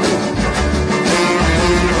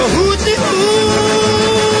 A Hoochie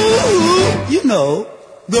Hoo, you know,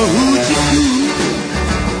 the Hoochie Coo.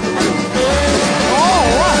 All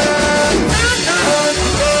right.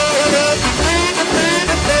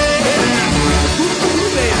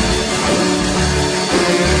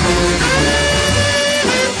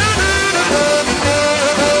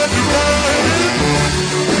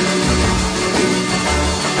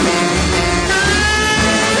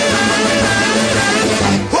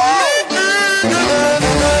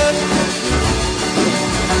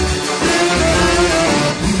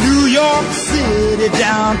 New York City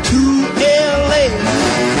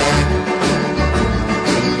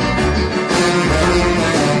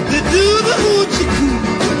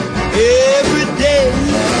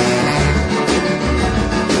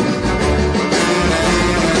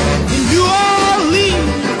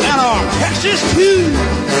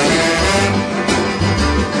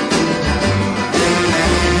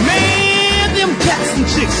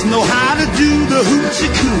do the hoochie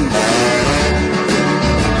coo.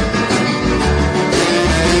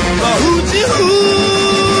 The hoochie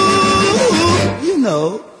hoo, you know,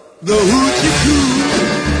 the hoochie coo.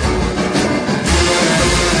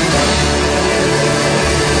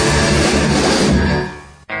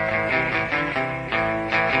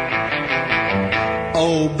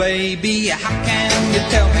 Oh baby, how can you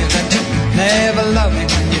tell me that you never love me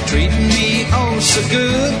when you're treating me oh so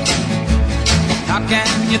good? How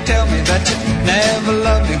can you tell me that you never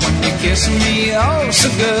love me when you're kissing me oh so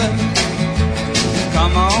good?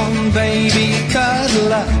 Come on baby,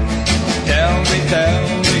 cuddle up, tell me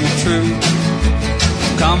true.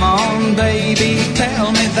 Come on baby,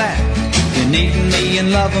 tell me that you need me and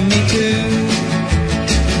loving me too.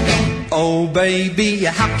 Oh baby,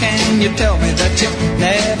 how can you tell me that you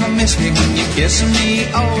never miss me when you're kissing me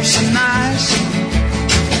oh so nice?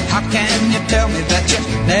 How can you tell me that you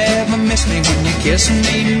never miss me when you're kissing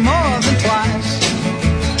me more than twice?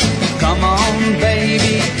 Come on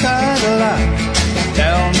baby, cuddle up,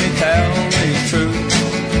 tell me true.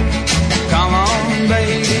 Come on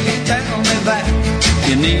baby, tell me that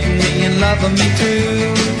you need me and loving me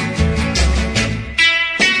too.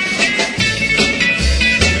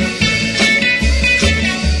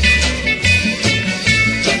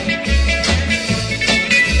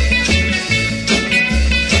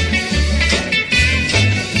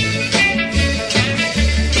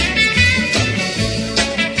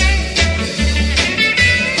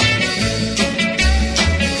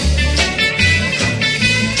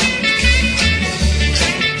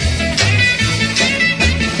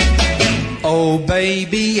 Oh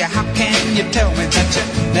baby, how can you tell me that you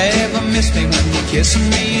never miss me when you're kissing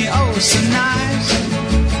me oh so nice?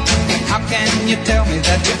 How can you tell me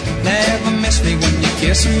that you never miss me when you're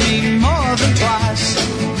kissing me more than twice?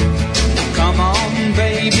 Come on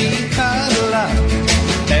baby, cuddle up,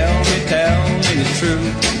 tell me true.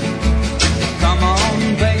 Come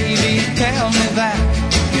on baby, tell me that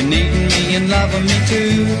you need me and loving me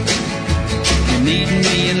too. You need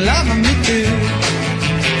me and loving me too.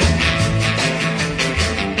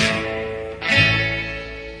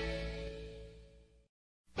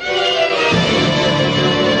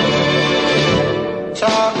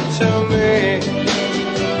 Talk to me,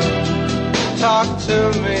 talk to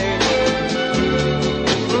me.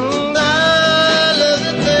 I love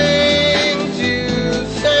the things you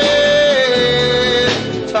say.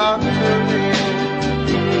 Talk to me,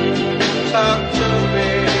 talk to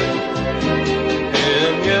me.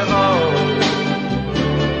 In your own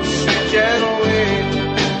sweet gentle way,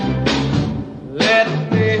 let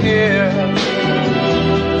me hear.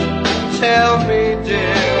 Tell me, dear.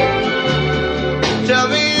 Tell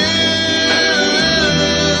me you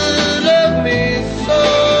love me so.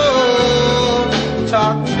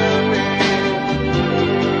 Talk to me,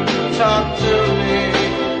 talk to me.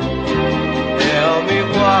 Tell me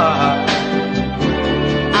why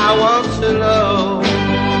I want to know.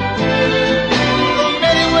 The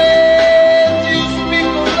many ways you speak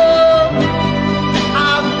of love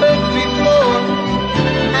I've heard before,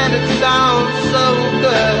 and it sounds so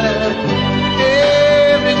good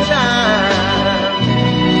every time.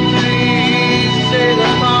 Say the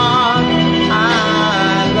part I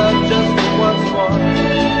love just once more.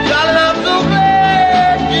 Darling, I'm so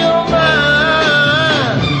glad you're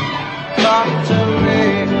mine. Talk to me,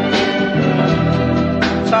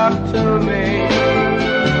 talk to me.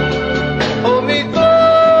 Hold me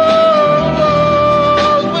close,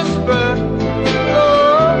 whisper,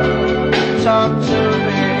 oh, talk to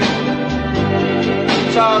me,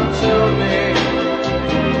 talk to me.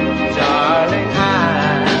 Darling,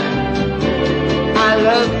 I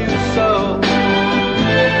love you so.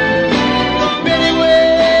 The many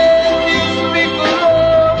ways you speak of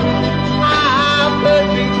love I've heard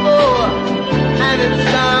before, and it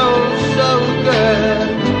sounds so good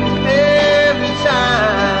every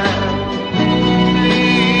time.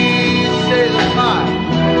 Please say the part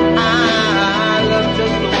I love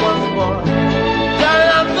just once more.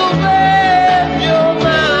 Darling, I'm so glad you're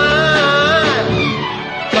mine.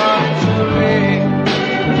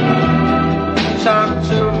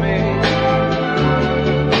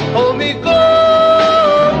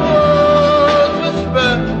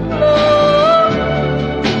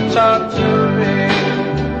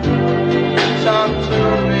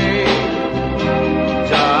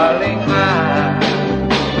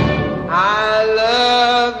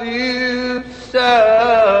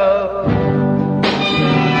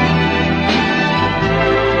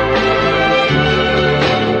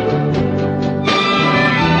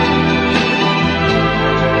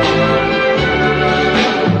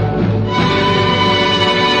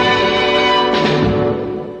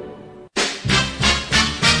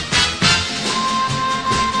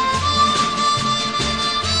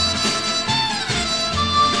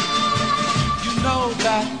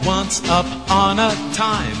 Once upon a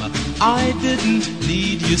time, I didn't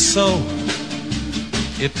need you so.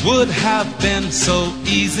 It would have been so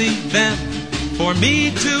easy then for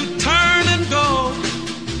me to turn and go.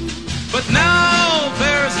 But now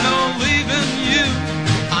there's no leaving you.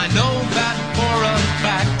 I know that for a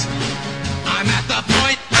fact. I'm at the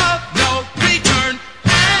point of no return,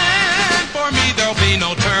 and for me there'll be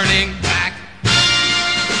no turning back.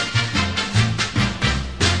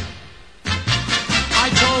 I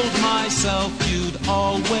told myself you'd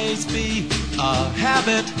always be a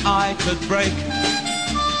habit I could break.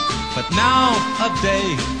 But now a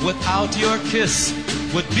day without your kiss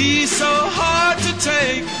would be so hard to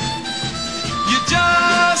take. You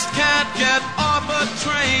just can't get off a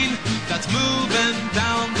train that's moving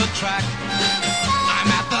down the track. I'm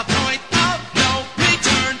at the point of no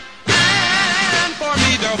return, and for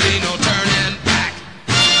me there'll be no turning back.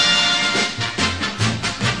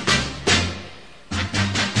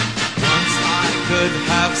 Once I could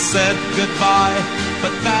have said goodbye,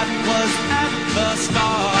 but that was at the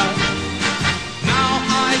start. Now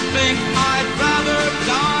I think I'd rather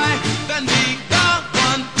die than be the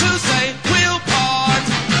one to say we'll part.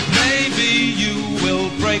 Maybe you will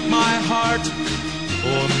break my heart,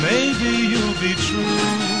 or maybe you'll be true.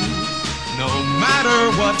 No matter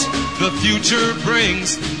what the future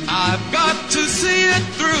brings, I've got to see it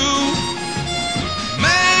through.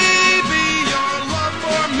 Maybe your love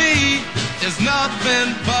for me is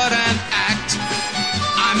nothing but an act.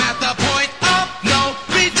 I'm at the point of no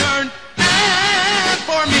return, and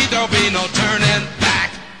for me there'll be no turning back.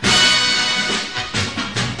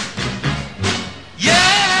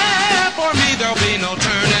 Yeah, for me there'll be no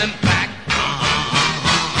turning back.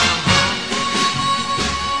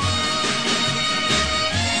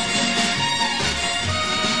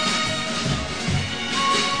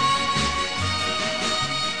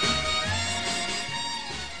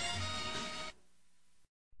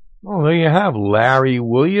 Well, there you have Larry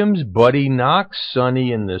Williams, Buddy Knox,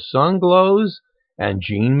 Sonny and the Sunglows, and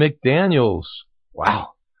Gene McDaniels.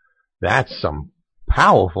 Wow, that's some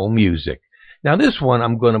powerful music. Now this one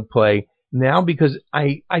I'm going to play now because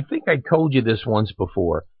I think I told you this once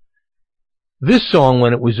before. This song,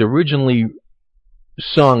 when it was originally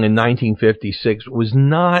sung in 1956, was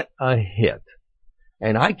not a hit.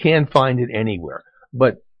 And I can't find it anywhere.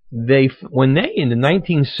 But in the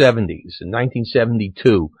 1970s, in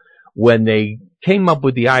 1972, when they came up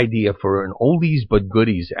with the idea for an oldies but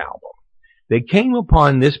goodies album, they came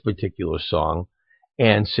upon this particular song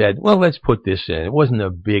and said, well, let's put this in. It wasn't a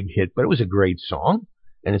big hit, but it was a great song,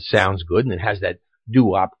 and it sounds good, and it has that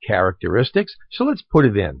doo-wop characteristics, so let's put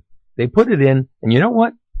it in. They put it in, and you know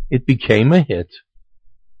what? It became a hit.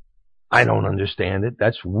 I don't understand it.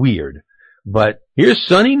 That's weird. But here's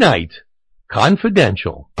Sunny Night,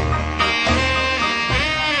 Confidential.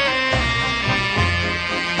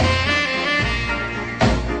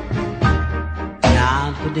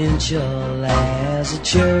 Confidential as a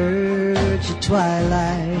church at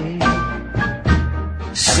twilight,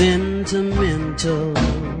 sentimental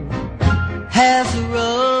as a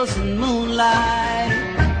rose in moonlight.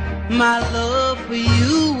 My love for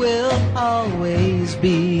you will always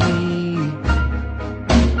be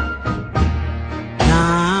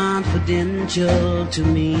confidential to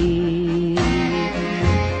me.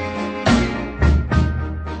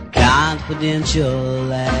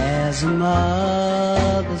 Confidential as a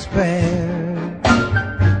mother's prayer,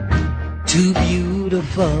 too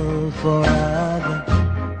beautiful for other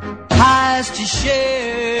eyes to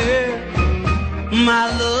share. My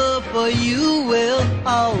love for you will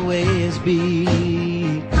always be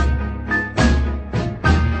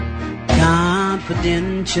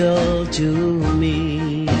confidential to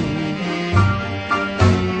me.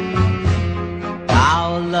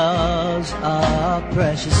 Our love's a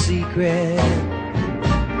precious secret,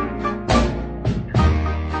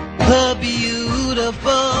 a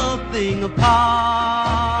beautiful thing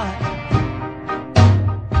apart.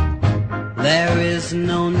 There is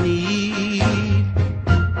no need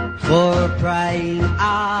for prying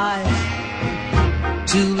eyes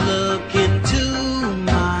to look into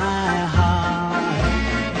my heart.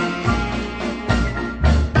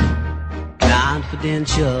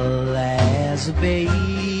 Confidential as a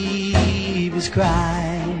baby's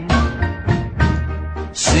cry,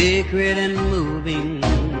 secret and moving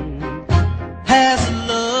as a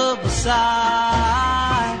lover's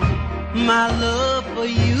sigh. My love for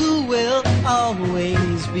you will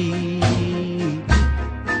always be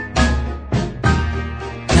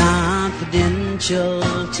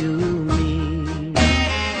confidential to me.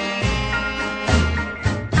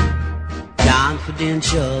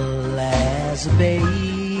 Confidential as a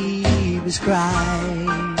baby's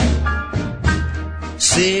cry,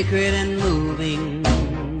 sacred and moving,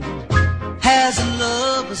 has a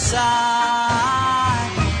love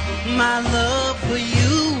beside. My love for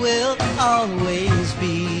you will always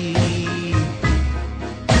be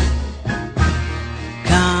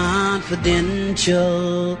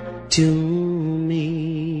confidential to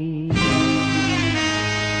me.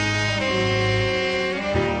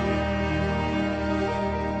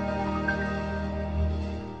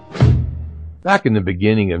 Back in the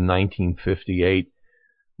beginning of 1958,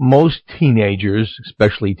 most teenagers,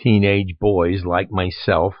 especially teenage boys like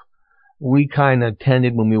myself, we kind of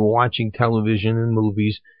tended, when we were watching television and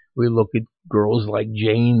movies, we look at girls like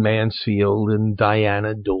Jane Mansfield and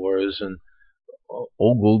Diana Dors and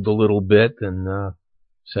ogled a little bit and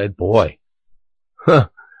said, boy,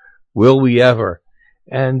 will we ever?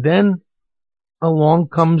 And then along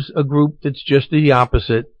comes a group that's just the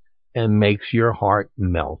opposite and makes your heart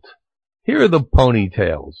melt. Here are the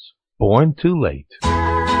Ponytails, Born Too Late.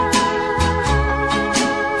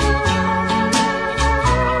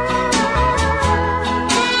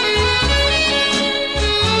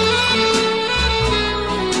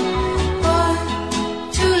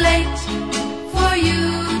 Too late for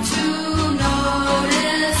you to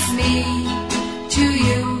notice me. To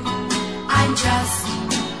you, I'm just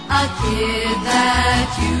a kid that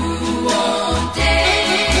you won't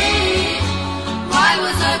date. Why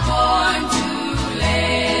was I born too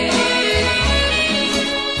late?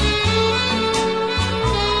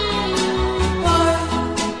 Born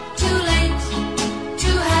too late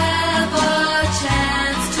to have a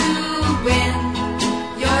chance to win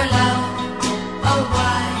your love. Oh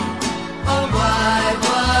why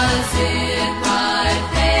was it my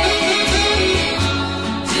fate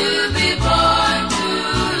to be born too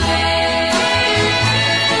late?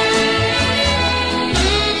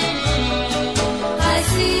 I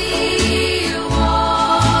see you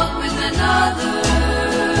walk with another.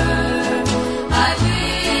 I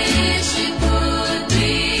wish it could be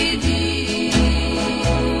thee.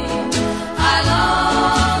 I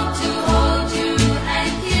long to hold you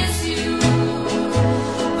and kiss you,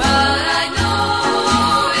 but I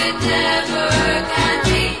know it never can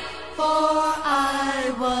be. For I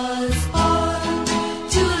was born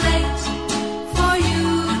too late for you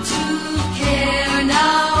to care.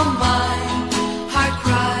 Now my heart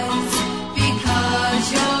cries because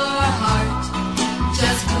your heart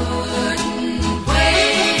just couldn't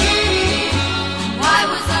wait. Why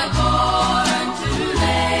was I born too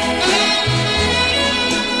late?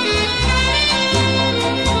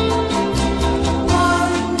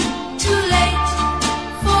 Born too late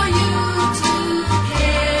for you to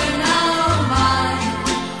care. Now my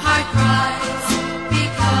heart cries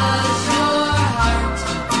because your heart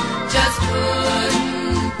just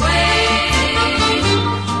couldn't wait.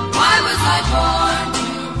 Why was I born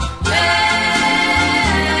too late?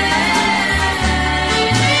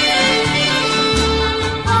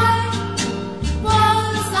 Why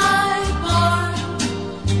was I born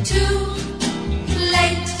too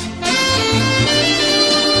late?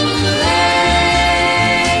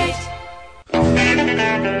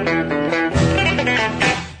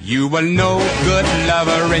 You were no good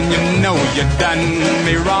lover and you know you done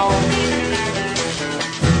me wrong.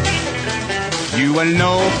 You were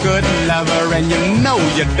no good lover and you know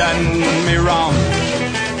you done me wrong.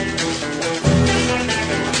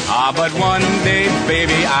 Ah, but one day,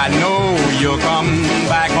 baby, I know you'll come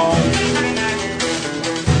back home.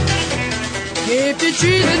 If you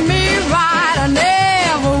treated me right, I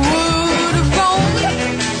never would have gone.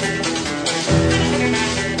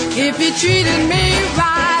 If you treated me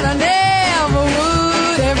right, I never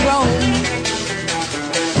would have roamed.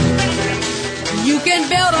 You can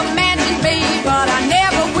build a mansion, babe, but I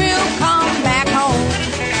never will come back home.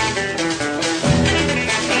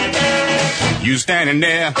 You standing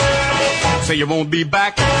there, say you won't be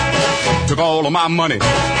back. Took all of my money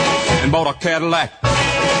and bought a Cadillac.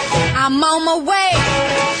 I'm on my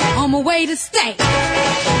way to stay.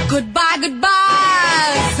 Goodbye,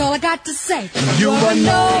 goodbye, that's all I got to say. You were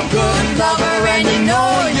no good lover and you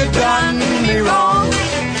know you done me wrong.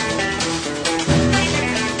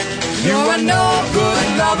 You were no good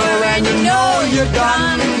lover and you know you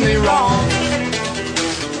done me wrong.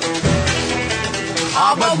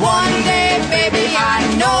 Ah, but one day, baby, I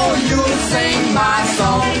know you'll sing my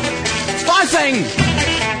song. Start singing.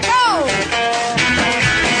 Go!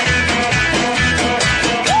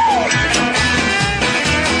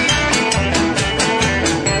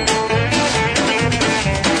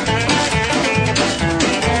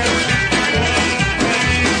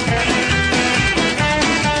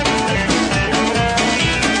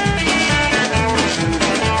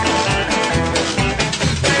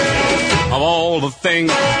 Of all the things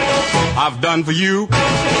I've done for you,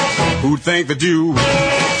 who'd think that you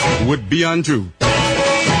would be untrue.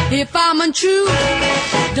 If I'm untrue,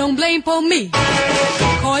 don't blame for me,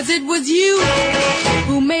 'cause it was you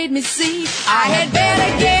who made me see I had better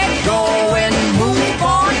get going, move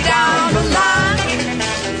on down the line.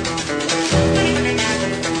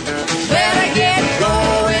 Better get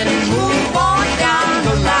going, move on down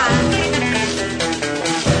the line.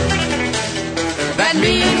 That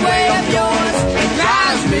mean way of yours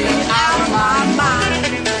drives me out of my mind.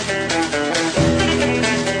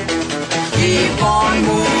 Keep on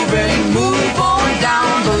moving, move on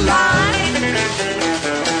down the line.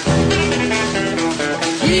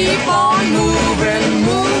 Keep on moving,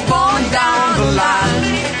 move on down the line.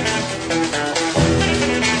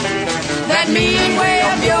 That mean way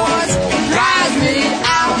of yours drives me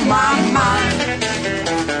out of my mind.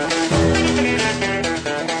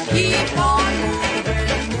 Keep on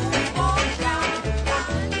moving, move on down the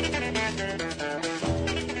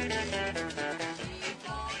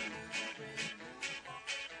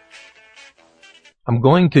I'm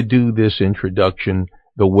going to do this introduction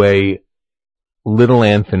the way Little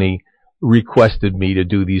Anthony requested me to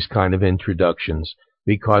do these kind of introductions,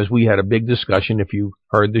 because we had a big discussion, if you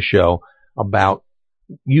heard the show, about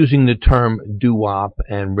using the term doo-wop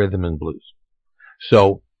and rhythm and blues.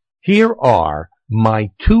 So here are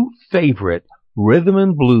my two favorite rhythm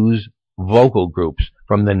and blues vocal groups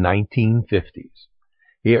from the 1950s.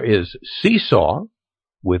 Here is Seesaw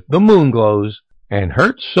with The Moonglows and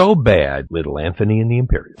Hurt So Bad, Little Anthony and the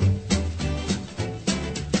Imperials.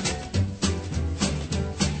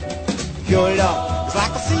 Your love is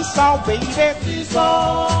like a seesaw, baby.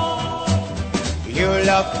 Seesaw. Your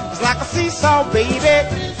love is like a seesaw, baby.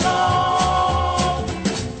 Seesaw.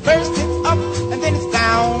 First it's up and then it's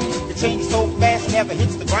down. It changes so fast, never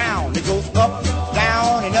hits the ground. It goes up,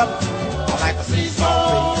 down, and up, like a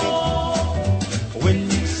seesaw, baby. When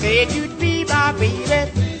you said you'd be my baby.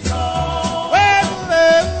 Seesaw.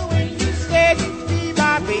 Well, when you said you'd be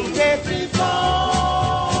my baby.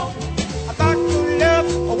 Seesaw. I thought your love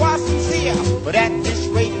was sincere, but at this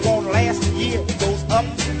rate it won't last a year. It goes up,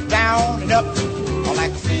 down, and up,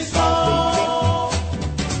 like a seesaw,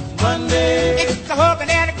 baby. Monday, it's a hug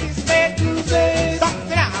and a kiss, baby. Tuesday,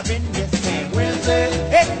 something I've been missing. Wednesday,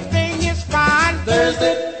 everything is fine.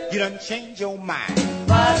 Thursday, you done change your mind.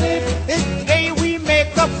 Friday, it's the day we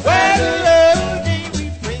make up. Well, the day we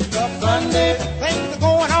break up. Sunday, things are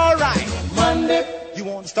going all right. Monday, you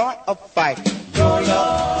want to start a fight. Your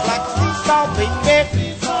love is like a seesaw, baby.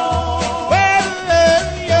 Seesaw. Well,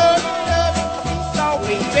 your love is a seesaw,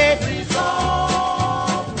 baby.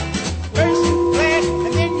 Seesaw. First you're glad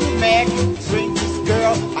and then you're mad. Strangest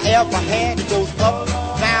girl I ever had. It goes up,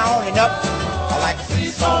 down, and up, like a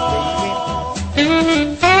seesaw,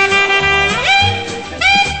 baby.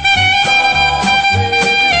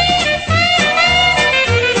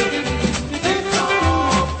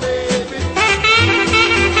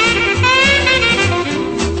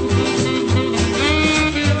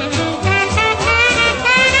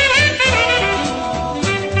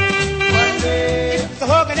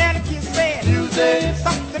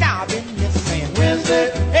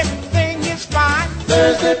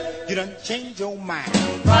 Thursday, you done change your mind.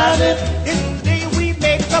 Friday, it's the day we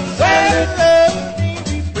make up. Well, the day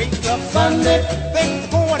we break up. Sunday, things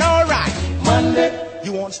are going all right. Monday,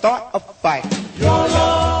 you want to start a fight. Your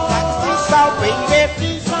love like a seesaw, baby.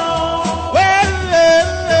 Seesaw. Well,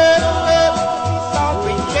 seesaw,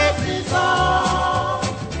 baby. Seesaw.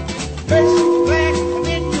 First you're glad and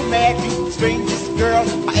then you're mad. You the strangest girl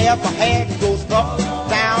I ever had. It goes up,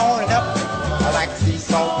 down, and up, like a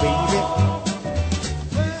seesaw, baby.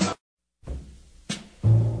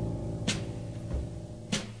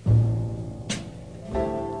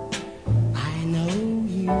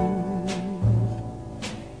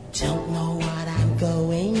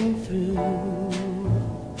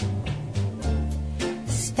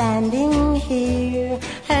 Standing here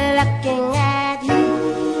looking at you.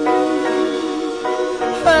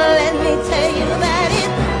 Well, let me tell you that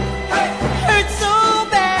it hurts so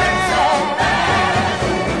bad.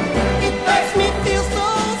 It makes me feel so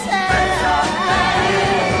sad.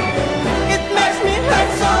 It makes me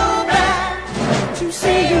hurt so bad to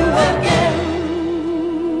see you again.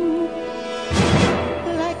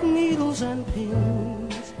 Like needles and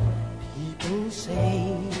pins, people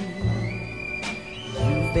say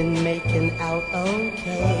been making out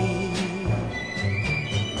okay.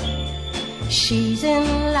 She's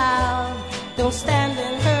in love, don't stand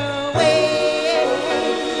in her way.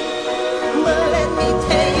 But let me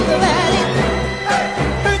tell you that it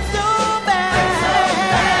hurts so bad.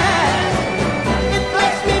 It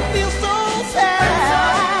makes me feel so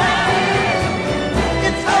sad.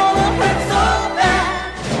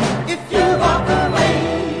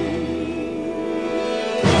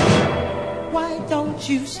 what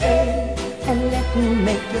you say and let me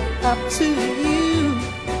make it up to you.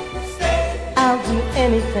 I'll do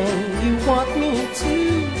anything you want me to.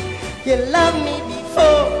 You love me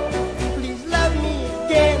before, please love me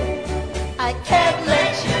again. I can't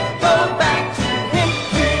let you go back to him.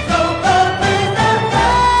 Please don't go, please don't go.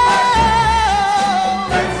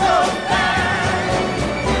 Hurt so bad.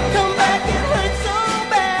 Come back, it hurts so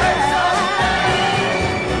bad.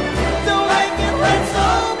 Don't make it hurt so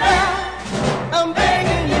bad. I'm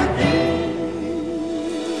begging you, please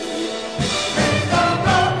don't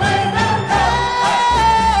go, please don't go.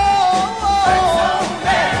 Hurt so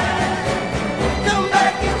bad. Come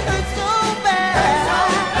back, it hurts so bad.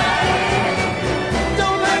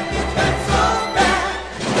 Don't make it hurt so bad.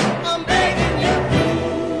 I'm begging you, please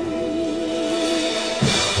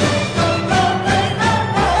don't go, please don't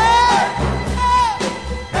go.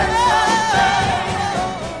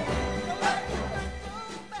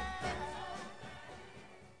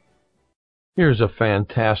 Here's a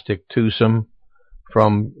fantastic twosome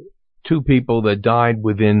from two people that died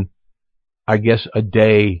within, I guess, a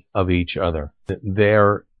day of each other.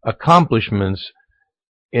 Their accomplishments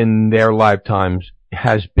in their lifetimes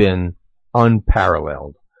has been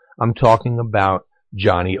unparalleled. I'm talking about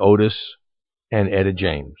Johnny Otis and Etta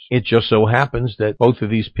James. It just so happens that both of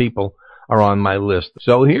these people are on my list.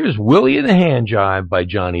 So here's Willie and the Hand Jive by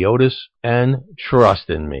Johnny Otis and Trust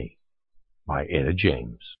in Me by Etta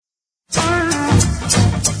James.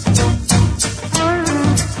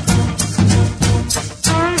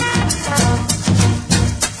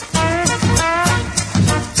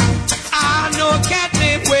 I know a cat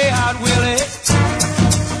named Way Out Willie.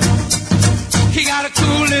 He got a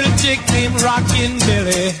cool little chick named Rockin'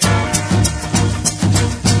 Billy.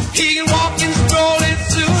 He can walk and stroll in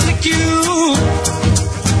Susie Q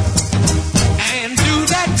and do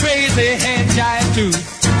that crazy hand jive too.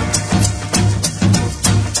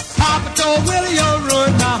 Papa told Willie, you'll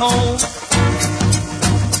ruin my home.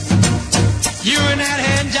 You and that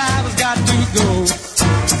hand jive has got to go.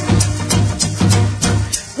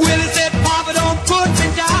 Willie said, Papa, don't put me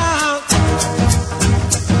down.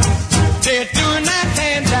 They're doing that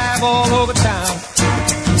hand jive all over town.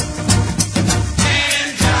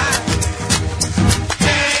 Hand jive,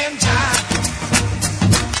 hand jive,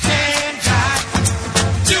 hand jive,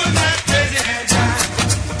 doing that crazy hand jive.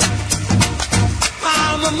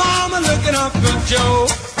 Mama, look at Uncle Joe.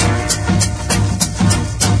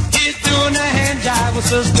 He's doing the hand jive with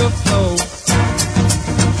Sister Flo.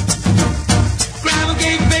 Grandma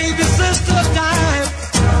gave baby sister time.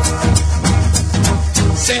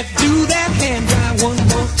 Said, do that hand jive one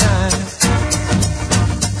more time.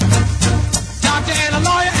 Doctor and a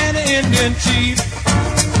lawyer and an Indian chief.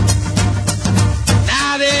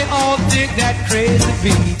 Now they all dig that crazy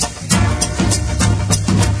beat.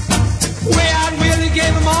 Way Out Willie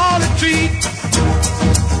gave them all a treat.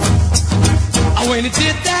 When he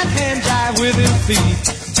did that hand jive with his feet.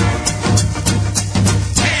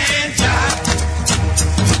 Hand jive,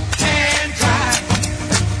 hand jive,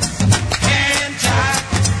 hand jive,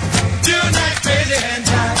 doing that crazy hand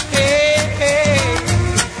jive. Hey, hey.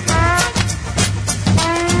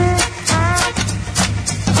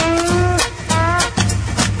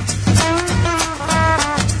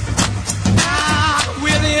 Now,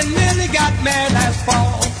 Willie and Millie got married last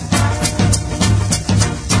fall.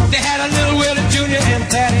 They had a little Willie Jr. and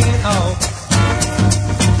Patty and all.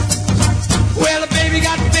 Well, the baby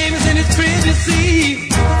got famous in his privy sea,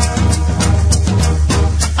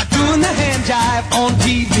 doing the hand jive on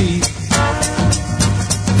TV.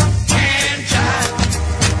 Hand jive,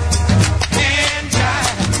 hand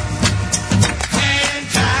jive, hand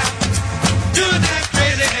jive, doing that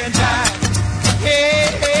crazy hand jive. Hey,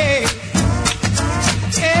 hey,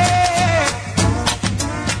 hey.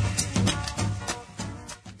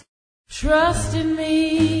 Trust in me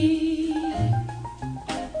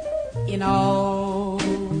in all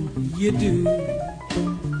you do.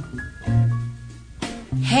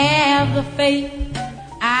 Have the faith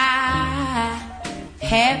I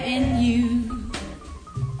have in you.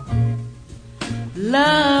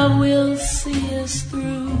 Love will see us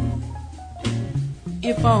through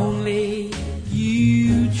if only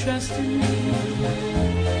you trust in me.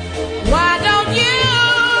 Why don't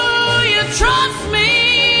you trust me?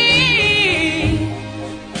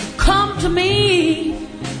 Come to me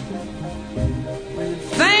when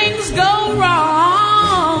things go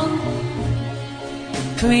wrong.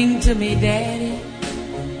 Cling to me, Daddy.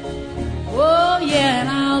 Oh yeah, and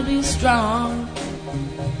I'll be strong.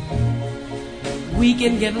 We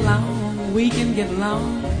can get along, we can get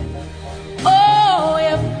along. Oh,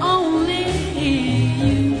 if only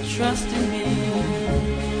you trust in me.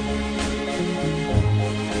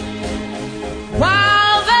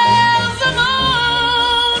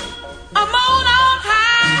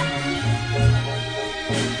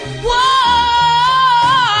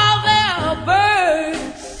 Whoa, there are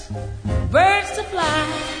birds to fly.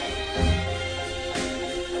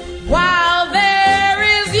 While there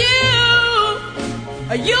is you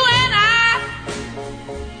and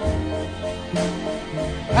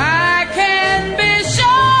I can be sure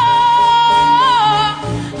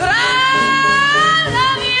that I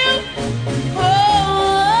love you. Oh,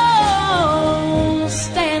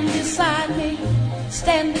 stand beside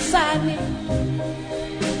me,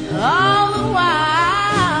 all the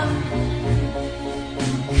while.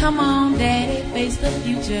 Come on, Daddy, face the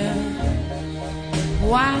future.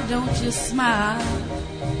 Why don't you smile?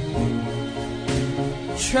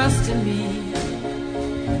 Trust in me,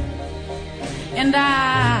 and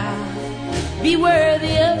I'll be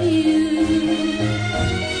worthy of you.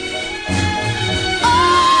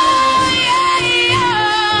 Oh, yeah,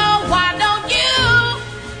 yeah. Why don't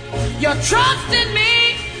you trust in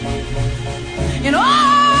me in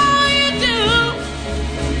all you do,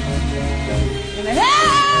 and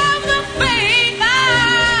have the faith I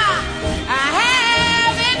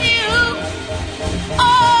have in you.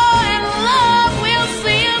 Oh, and love will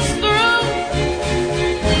see us through.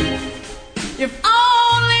 If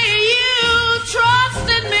only you trust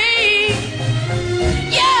in me.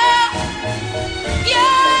 Yeah,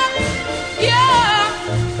 yeah, yeah.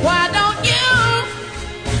 Why don't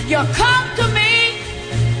you come to me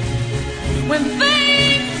when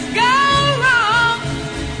things go wrong?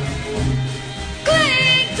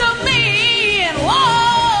 Cling to me and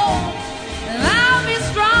whoa, and I'll be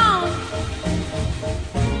strong.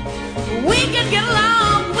 We can get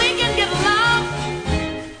along, we can get along.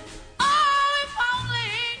 Oh, if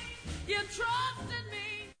only you trust in me.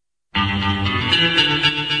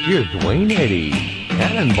 Here's Dwayne Eddy,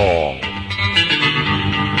 Cannonball.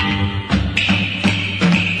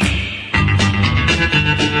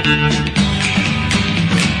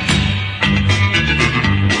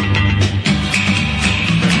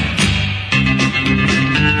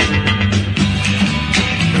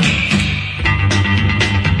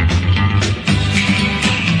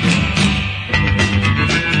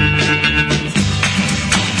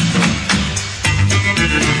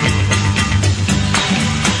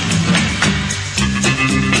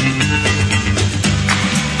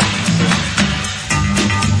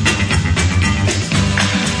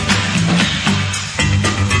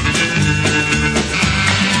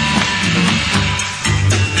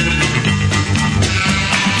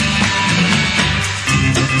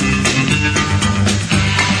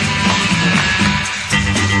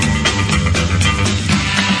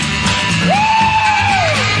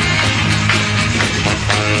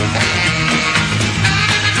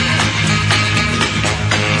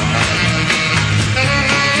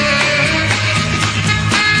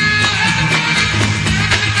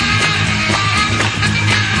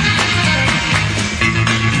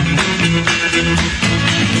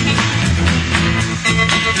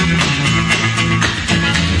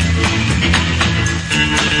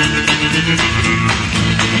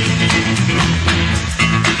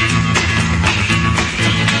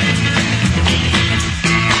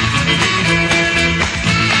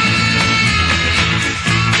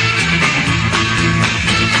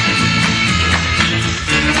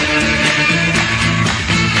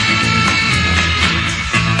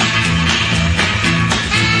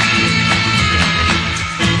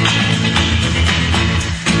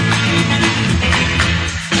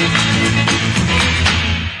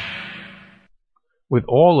 With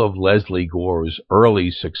all of Leslie Gore's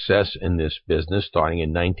early success in this business, starting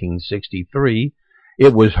in 1963,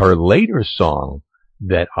 it was her later song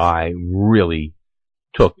that I really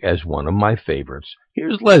took as one of my favorites.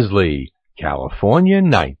 Here's Leslie, California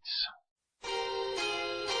Nights.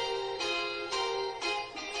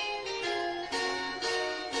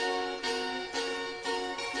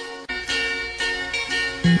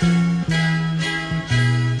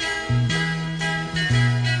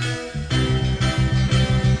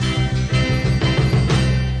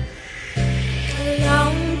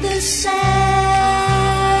 Along the sand,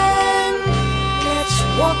 let's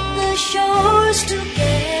walk the shores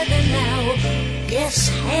together now. Yes,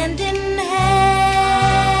 hand in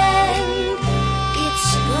hand.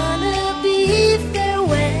 It's gonna be fair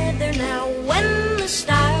weather now. When the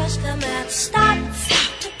stars come out, stop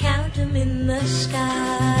to count them in the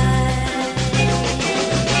sky.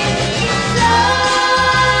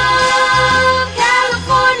 Love,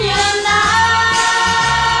 California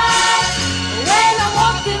night, when I'm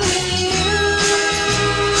walking with you,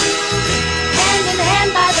 hand in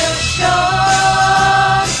hand by the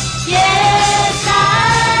shore. Yes, I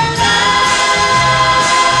love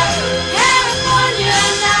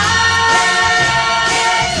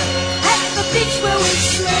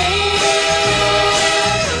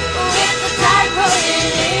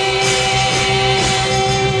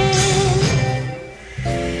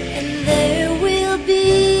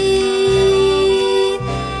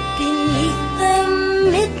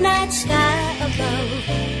starry-eyed sky above,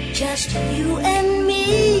 just you and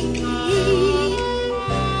me.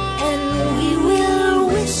 And we will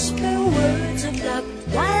whisper words of love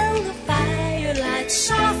while the firelight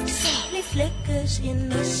softly flickers in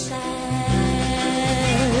the sand.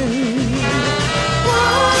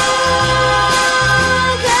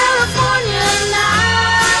 One California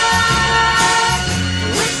night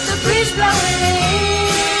with the breeze blowing in,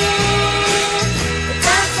 the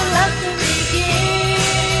time for love to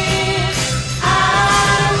begin. I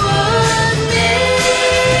would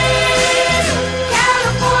miss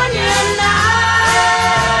California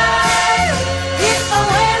night if I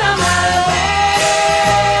went on my way,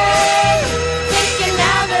 thinking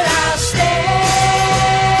now that I'll stay.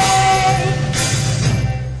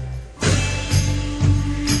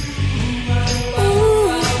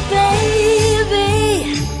 Ooh,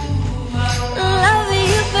 baby, love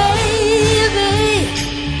you, baby.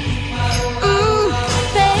 Ooh,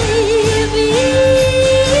 baby,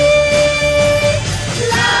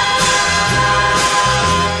 love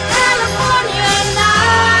California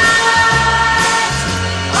nights,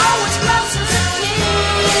 always close as a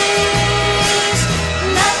kiss,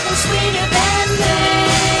 nothing sweeter than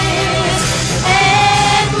this.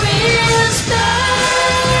 And we'll spend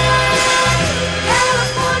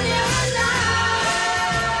California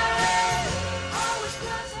nights, always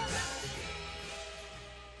close as a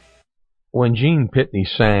When Gene Pitney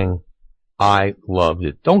sang, I loved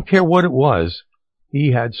it. Don't care what it was.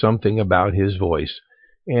 He had something about his voice.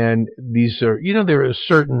 And these are, there are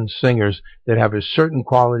certain singers that have a certain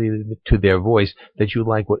quality to their voice that you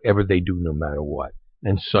like whatever they do no matter what.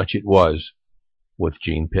 And such it was with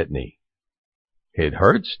Gene Pitney. It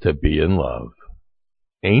hurts to be in love.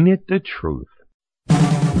 Ain't it the truth?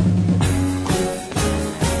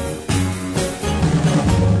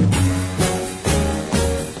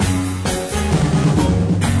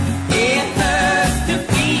 It hurts to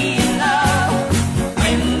be in love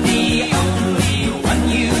when the only one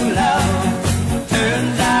you love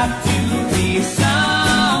turns out to be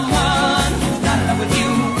someone who's not in love with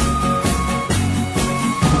you.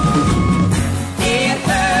 It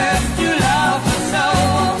hurts to love her so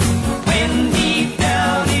when deep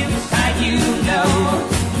down inside you know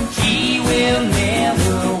she will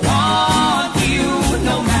never want you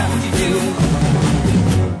no matter what you do.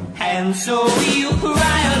 And so you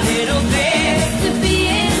cry a little bit to be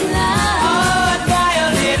in love. Oh, cry a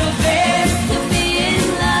little bit To be in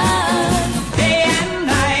love. day and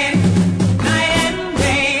night, night and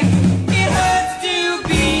day. It hurts to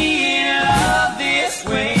be in love this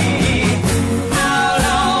way. How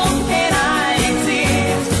long can I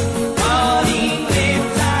exist? Falling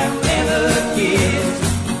lips I've never kissed.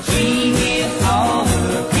 She gives all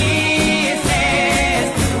her kisses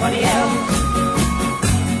to somebody else.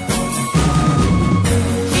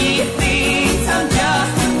 She thinks I'm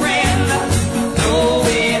just a friend, though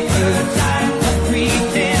it hurts I must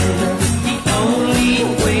pretend. The only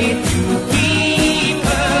way to keep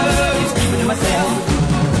her is keeping to myself.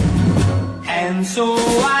 And so I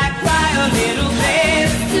cry a little bit,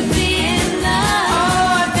 To be in love.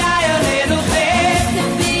 oh, I die a little bit, To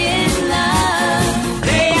be in love.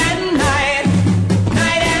 day and night,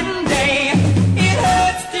 night and day. It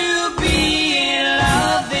hurts to be in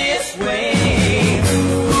love this way.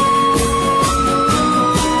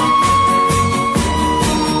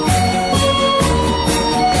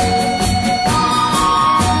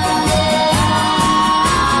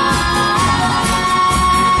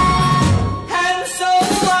 And so I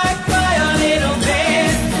cry a little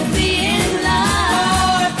bit, To be in love.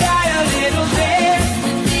 oh, I cry a little bit,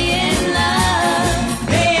 To be in love.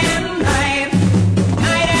 day and night,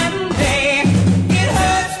 night and day. It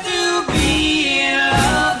hurts to be in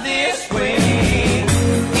love this way.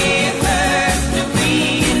 It hurts to be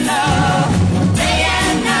in love, day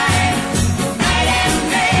and night, night and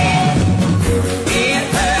day. It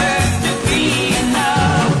hurts to be in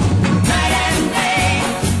love, night and day,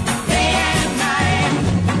 day and night.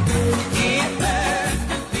 It hurts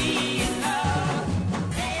to be in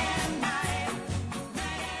love, day and night,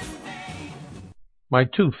 night and day. My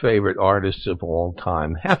two favorite artists of all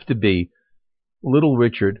time have to be Little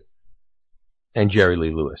Richard and Jerry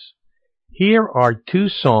Lee Lewis. Here are two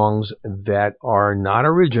songs that are not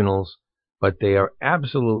originals, but they are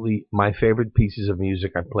absolutely my favorite pieces of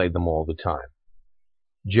music. I play them all the time.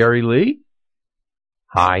 Jerry Lee,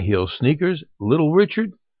 High Heel Sneakers. Little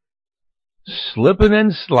Richard, Slippin'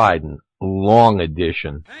 and Slidin', long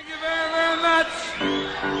edition. Thank you very, very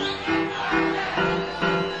much.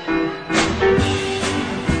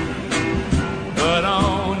 Put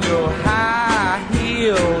on your high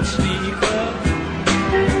heel sneaker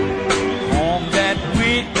on that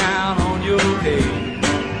week now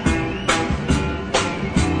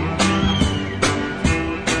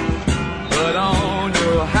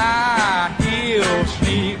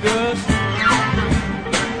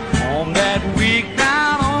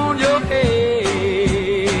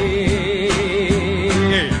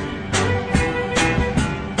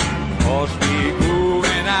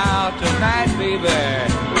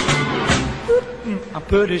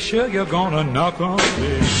pretty sure you're gonna knock on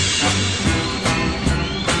me.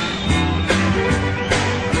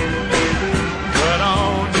 Put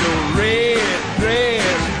on your red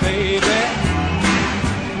dress, baby,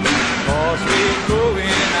 'cause we're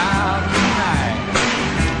going out tonight.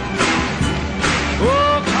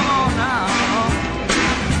 Oh, come on now.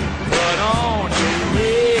 Put on your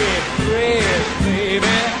red dress,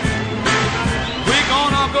 baby. We're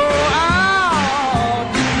gonna go out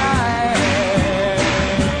tonight.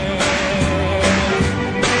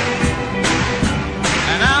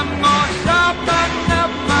 And I'm gonna sharpen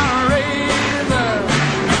up my razor.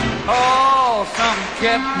 Oh, some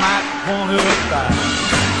cat might want to buy.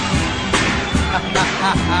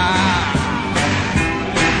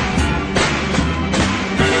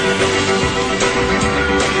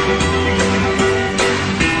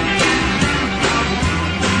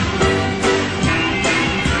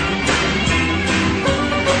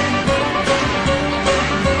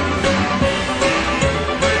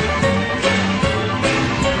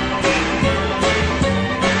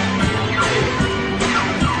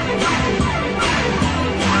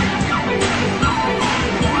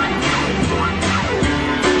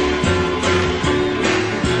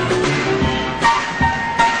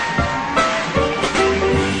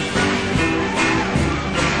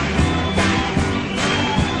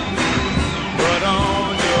 Put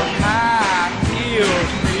on your high heel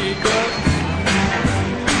sneakers.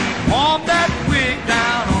 Warm that wig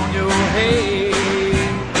down on your head.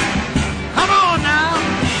 Come on now.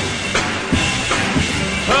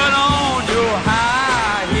 Put on your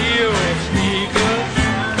high heel sneakers.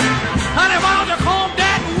 Honey, why don't you comb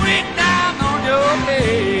that wig down on your head?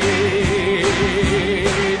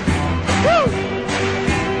 Woo!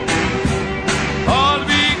 I'll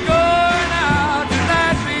be going out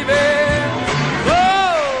tonight, baby.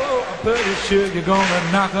 Oh, I'm pretty sure you're gonna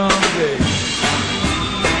knock on me.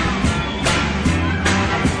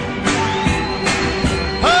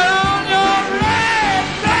 Put on your red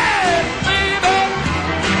dress, baby.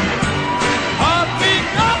 I'll be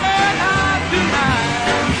going out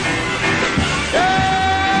tonight.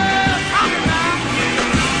 Yeah, come on now.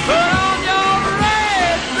 Put on your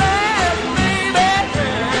red dress, baby.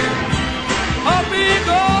 I'll be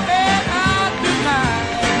going out tonight.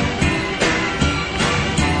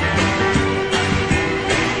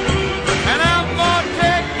 And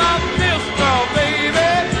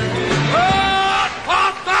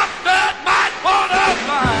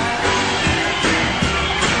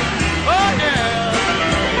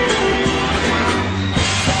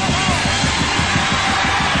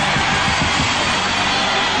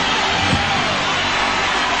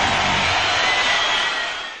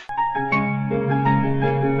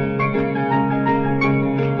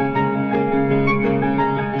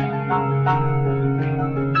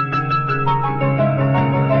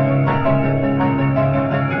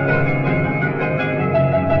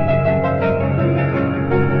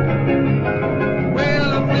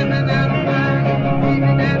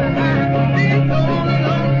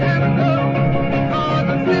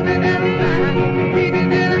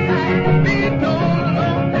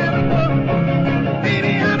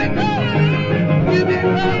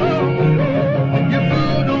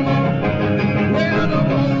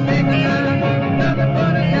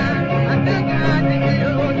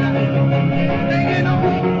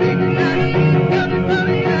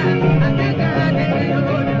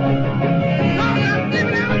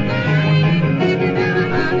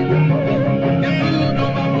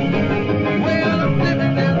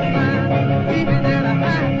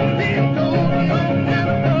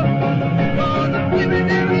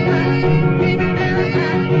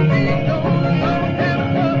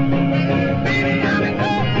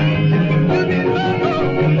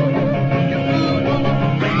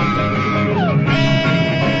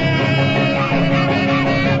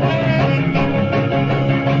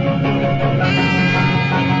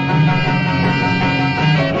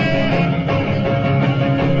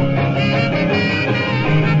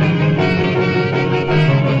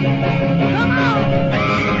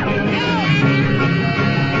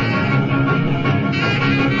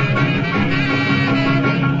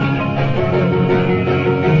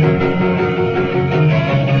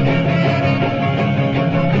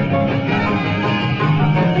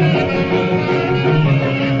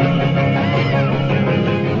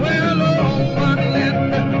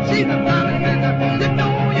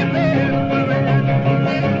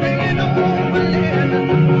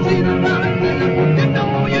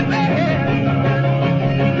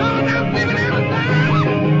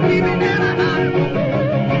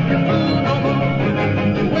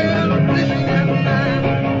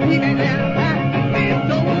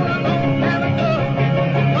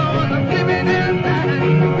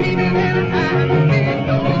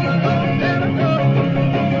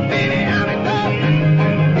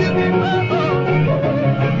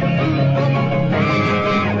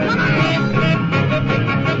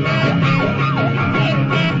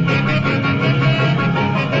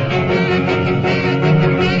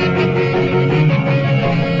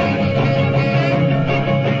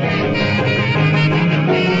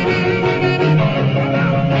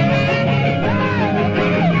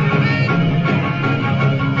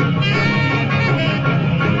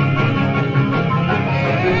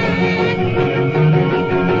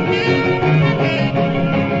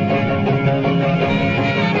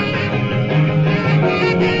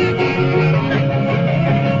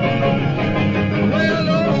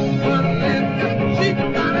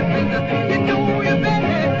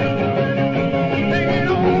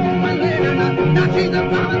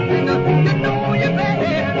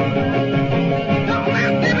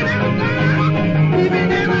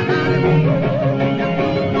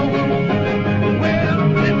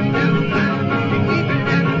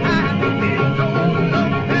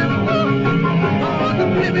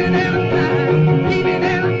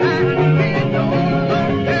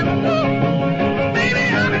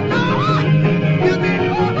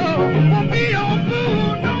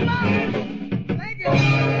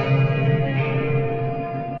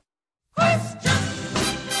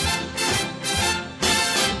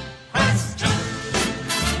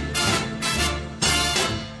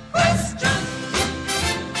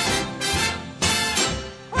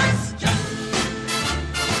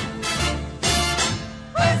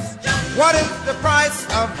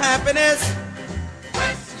happiness?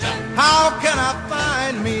 How can I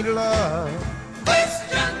find me love?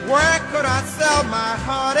 Where could I sell my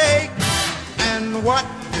heartache? And what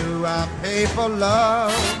do I pay for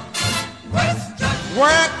love?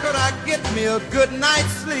 Where could I get me a good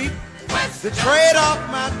night's sleep to trade off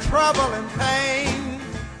my trouble and pain?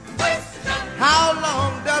 How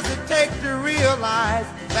long does it take to realize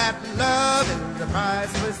that love is a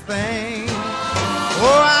priceless thing?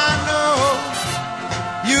 Oh, I know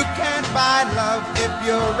you can't buy love if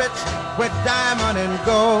you're rich with diamond and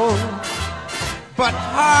gold. But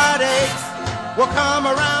heartaches will come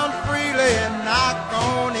around freely and knock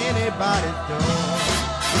on anybody's door.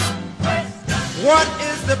 What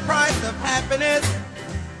is the price of happiness?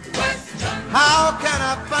 How can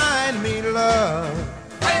I find me love?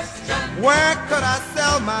 Where could I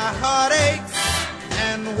sell my heartaches?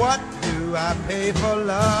 And what do I pay for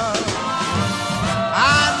love?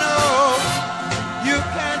 I know you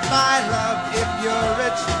can't buy love if you're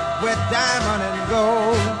rich with diamond and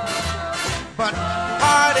gold. But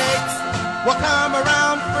heartaches will come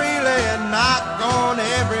around freely and knock on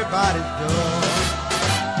everybody's door.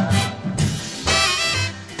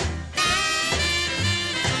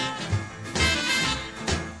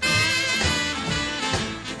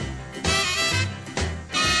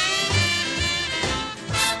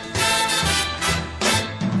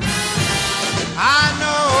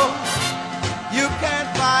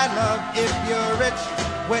 If you're rich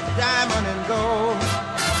with diamond and gold,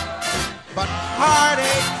 but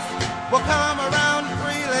heartaches will come around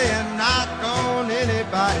freely and knock on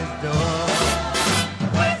anybody's door.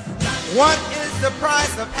 What is the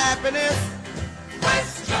price of happiness?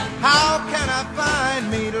 How can I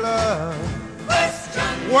find me love?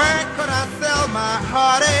 Where could I sell my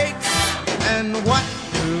heartaches? And what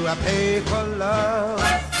do I pay for love?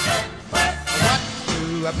 What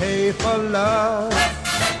do I pay for love?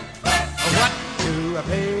 What do I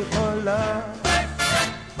pay for love?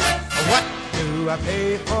 What do I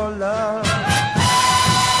pay for love?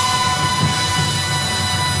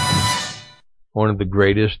 One of the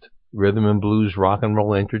greatest rhythm and blues rock and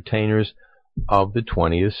roll entertainers of the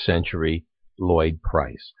 20th century, Lloyd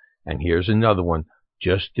Price. And here's another one.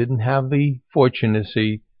 Just didn't have the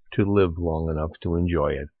fortunacy to live long enough to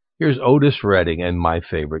enjoy it. Here's Otis Redding and my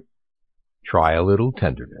favorite, Try a Little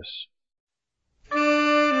Tenderness.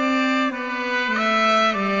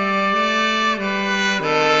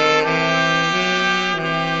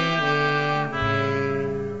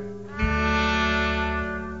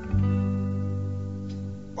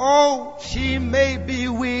 Oh, she may be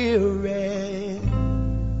weary.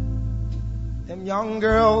 Them young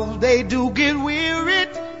girls, they do get wearied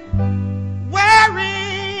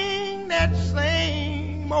wearing that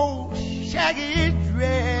same old shaggy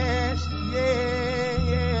dress. Yeah,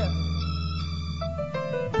 yeah.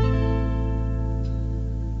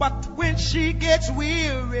 But when she gets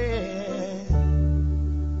weary,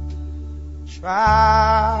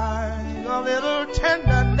 try a little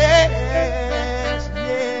tenderness.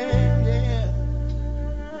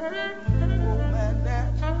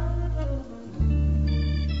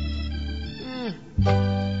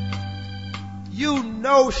 You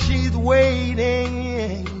know she's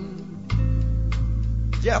waiting,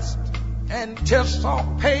 just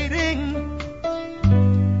anticipating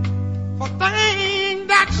for things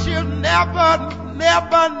that she'll never,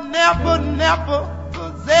 never, never, never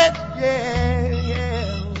possess. Yeah, yeah.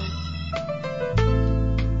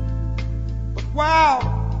 But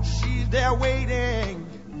while she's there waiting,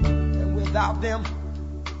 and without them,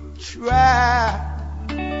 try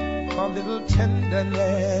a little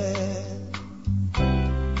tenderness.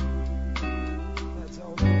 That's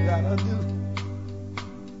all you gotta do.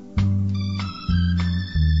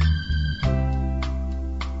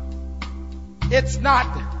 It's not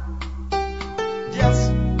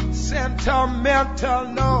just sentimental,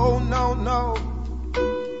 no, no, no.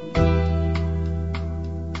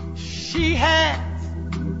 She has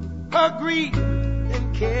her grief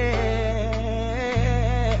and care,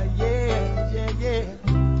 yeah, yeah, yeah.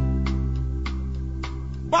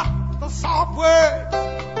 But the soft words,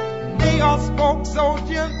 they are spoke so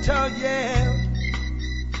gentle, yeah.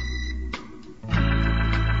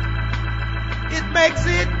 It makes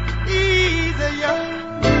it easier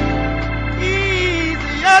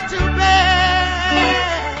to bear,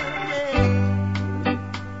 yeah.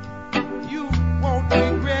 You won't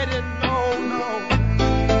regret it, no, no.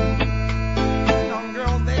 Young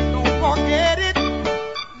girls, they don't forget it.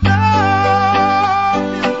 Love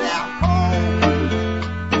is their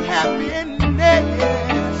home, happiness, yeah.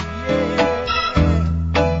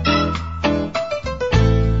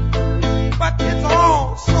 But it's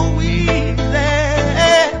all so easy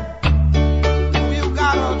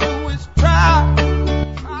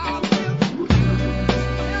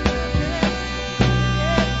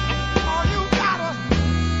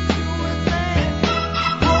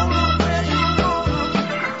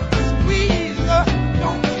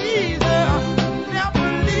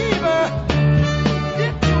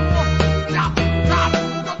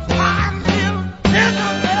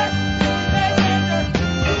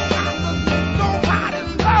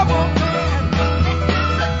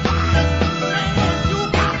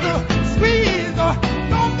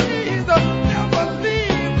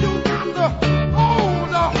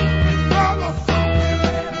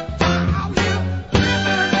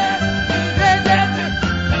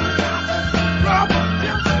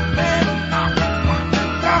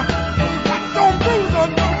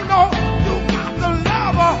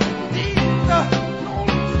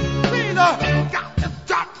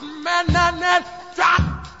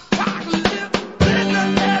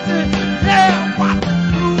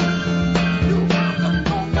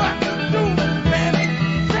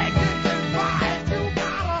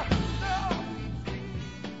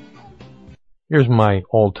Here's my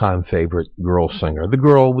all-time favorite girl singer, the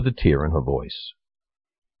girl with a tear in her voice.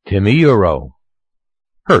 Timmy Euro,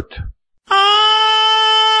 Hurt. I'm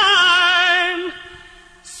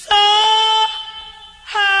so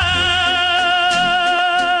hurt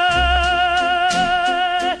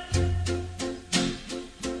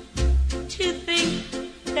to think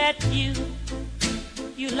that you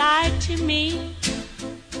lied to me.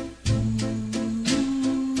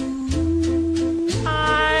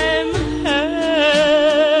 I'm hurt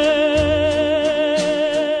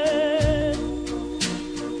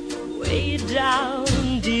way down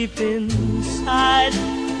deep inside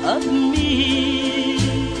of me.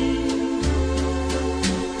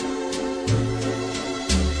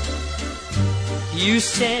 You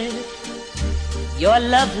said your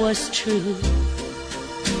love was true,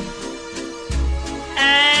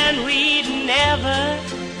 and we'd never,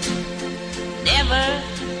 never,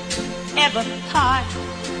 ever part.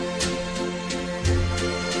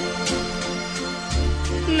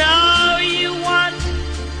 Now you want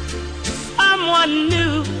someone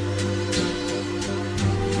new,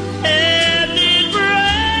 and it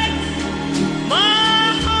breaks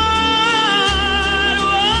my heart.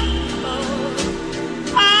 Oh,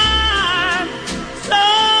 I'm so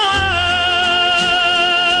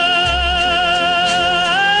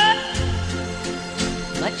hurt.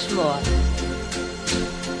 Much more,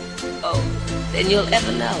 oh, than you'll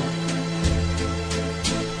ever know.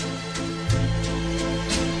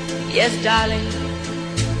 Yes, darling,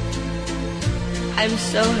 I'm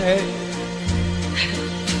so hurt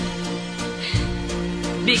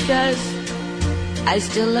because I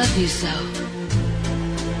still love you so.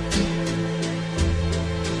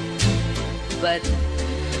 But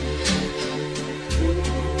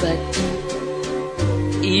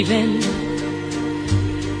even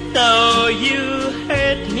though you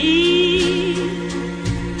hurt me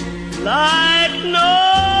like nobody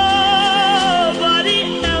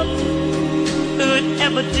else could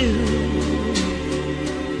ever do,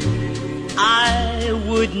 I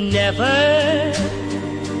would never,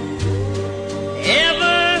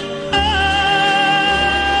 ever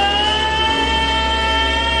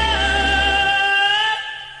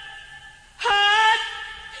hurt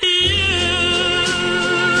you.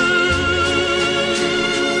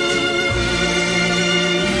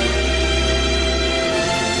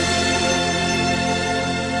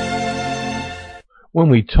 When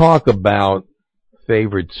we talk about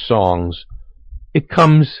favorite songs, it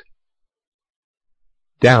comes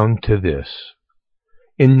down to this.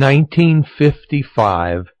 In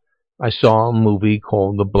 1955, I saw a movie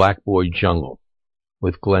called The Blackboard Jungle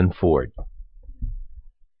with Glenn Ford.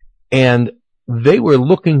 And they were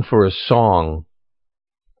looking for a song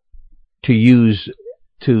to use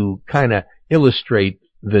to kind of illustrate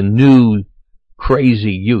the new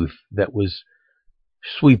crazy youth that was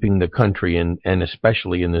sweeping the country and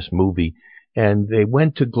especially in this movie. And they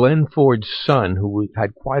went to Glenn Ford's son, who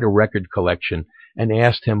had quite a record collection, and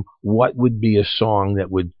asked him what would be a song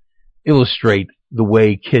that would illustrate the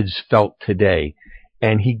way kids felt today.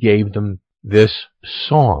 And he gave them this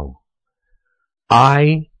song.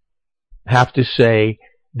 I have to say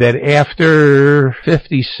that after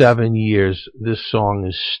 57 years, this song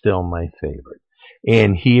is still my favorite.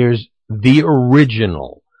 And here's the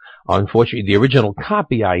original. Unfortunately, the original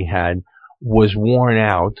copy I had was worn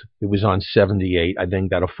out. It was on 78. I then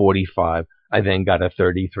got a 45. I then got a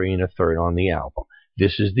 33 1/3 on the album.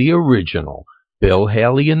 This is the original. Bill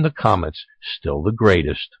Haley and the Comets, still the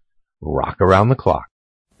greatest. Rock Around the Clock.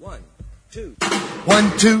 1, 2,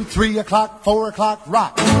 1, 2, 3 o'clock, 4 o'clock,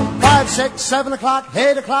 rock. 5, 6, 7 o'clock,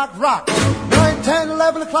 8 o'clock, rock. 9, 10,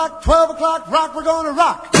 11 o'clock, 12 o'clock, rock. We're gonna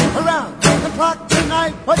rock around the clock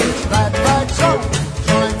tonight. Put your glad rags on.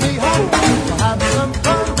 Join me home. We'll have some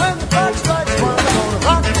fun when the clock strikes 1. We're gonna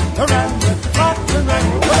rock around the clock tonight.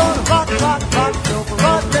 We're gonna rock, rock, rock till for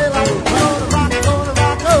broad daylight. We're gonna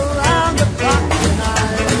rock around the clock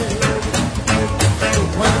tonight.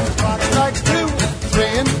 When the clock strikes 2,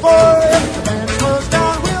 3 and 4, if the band slows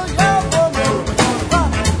down, we'll yell for more. We're gonna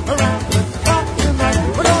rock around the clock tonight.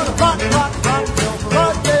 We're gonna rock, rock, rock till for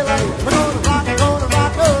broad daylight. We're gonna rock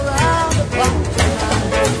around the clock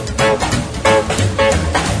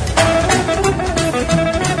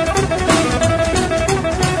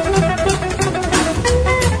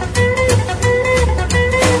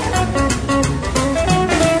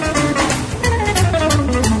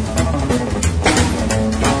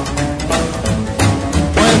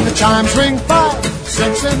chimes ring 5,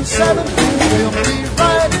 6, and 7. We'll be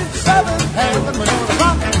right in 7th heaven. We're gonna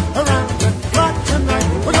rock around the clock tonight.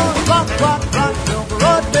 We're gonna rock, rock, rock till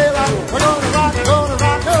broad daylight. We're gonna rock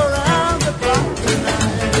around the clock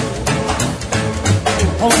tonight.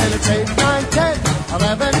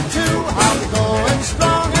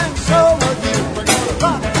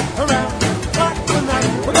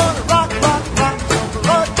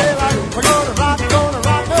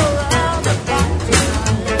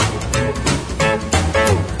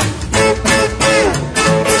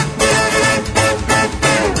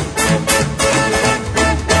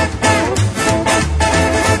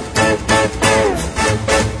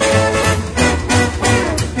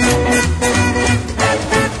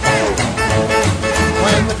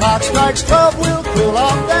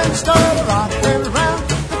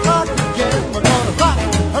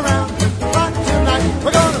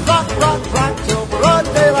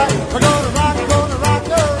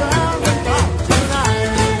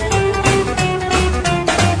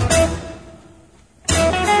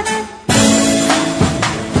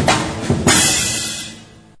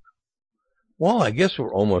 Well, I guess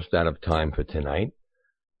we're almost out of time for tonight,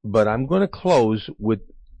 but I'm going to close with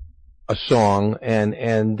a song,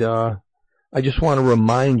 and I just want to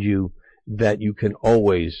remind you that you can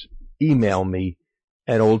always email me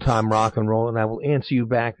at Old Time Rock and Roll, and I will answer you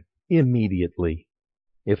back immediately,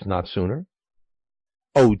 if not sooner.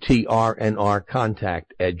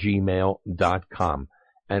 otrnrcontact@gmail.com,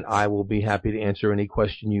 and I will be happy to answer any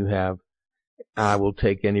question you have. I will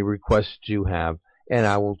take any requests you have, and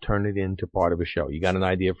I will turn it into part of a show. You got an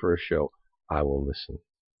idea for a show, I will listen.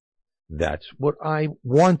 That's what I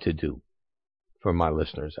want to do for my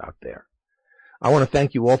listeners out there. I want to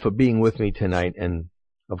thank you all for being with me tonight, and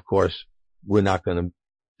of course, we're not going to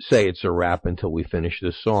say it's a wrap until we finish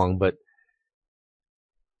this song, but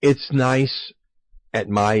it's nice at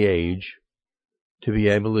my age to be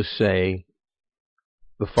able to say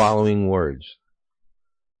the following words: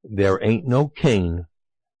 there ain't no king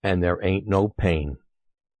and there ain't no pain.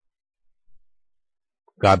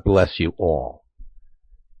 God bless you all.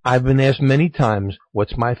 I've been asked many times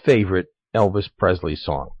what's my favorite Elvis Presley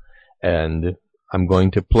song, and I'm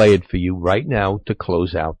going to play it for you right now to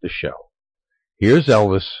close out the show. Here's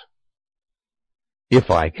Elvis,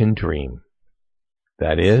 If I Can Dream.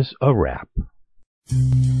 That is a wrap.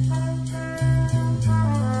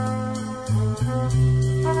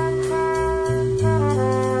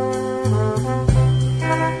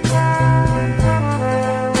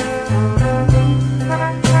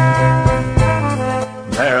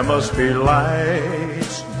 There must be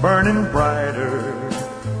lights burning brighter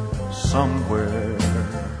somewhere.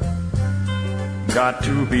 Got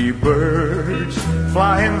to be birds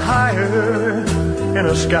flying higher in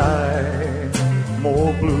a sky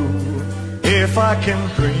more blue. If I can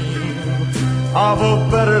dream of a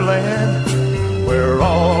better land where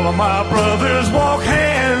all of my brothers walk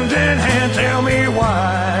hand in hand, tell me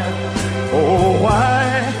why, oh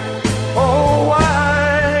why, oh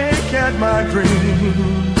why can't my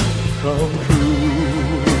dream come true?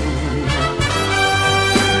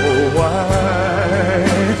 Oh why?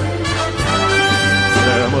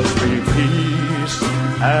 There must be peace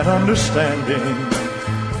and understanding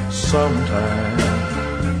sometime.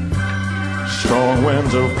 Strong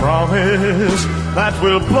winds of promise that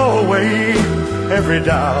will blow away every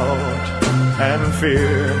doubt and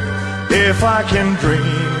fear. If I can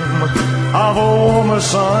dream of a warmer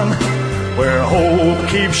sun where hope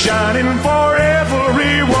keeps shining for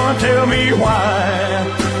everyone, tell me why,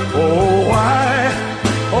 oh why,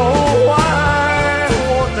 oh why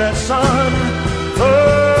won't that sun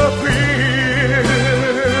appear?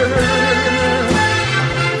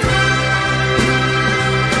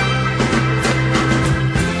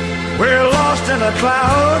 We're lost in a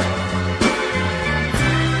cloud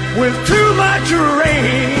with too much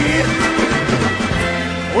rain.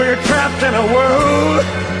 We're trapped in a world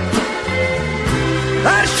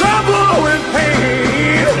that's trouble with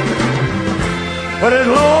pain. But as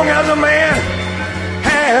long as a man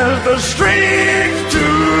has the strength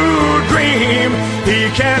to dream, he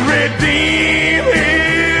can redeem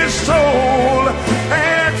his soul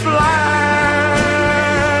and fly.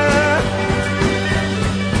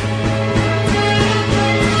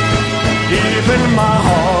 Deep in my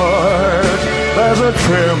heart, there's a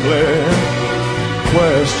trembling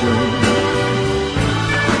question.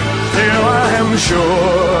 Still I am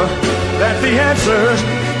sure that the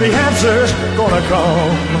answer's gonna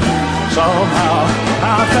come somehow.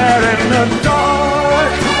 Out there in the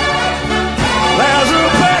dark, there's a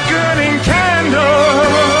beckoning candle.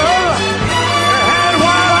 And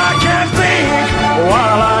while I can think,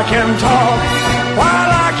 while I can talk,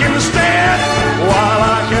 while I can stand, while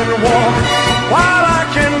I can walk, while I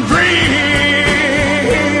can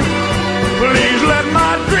dream, please let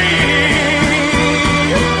my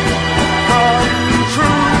dream come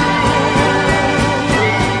true.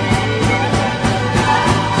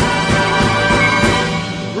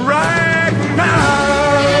 Right now.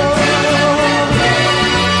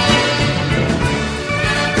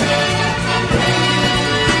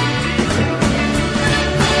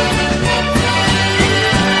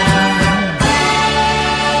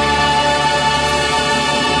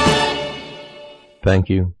 Thank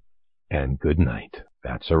you, and good night.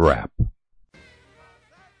 That's a wrap.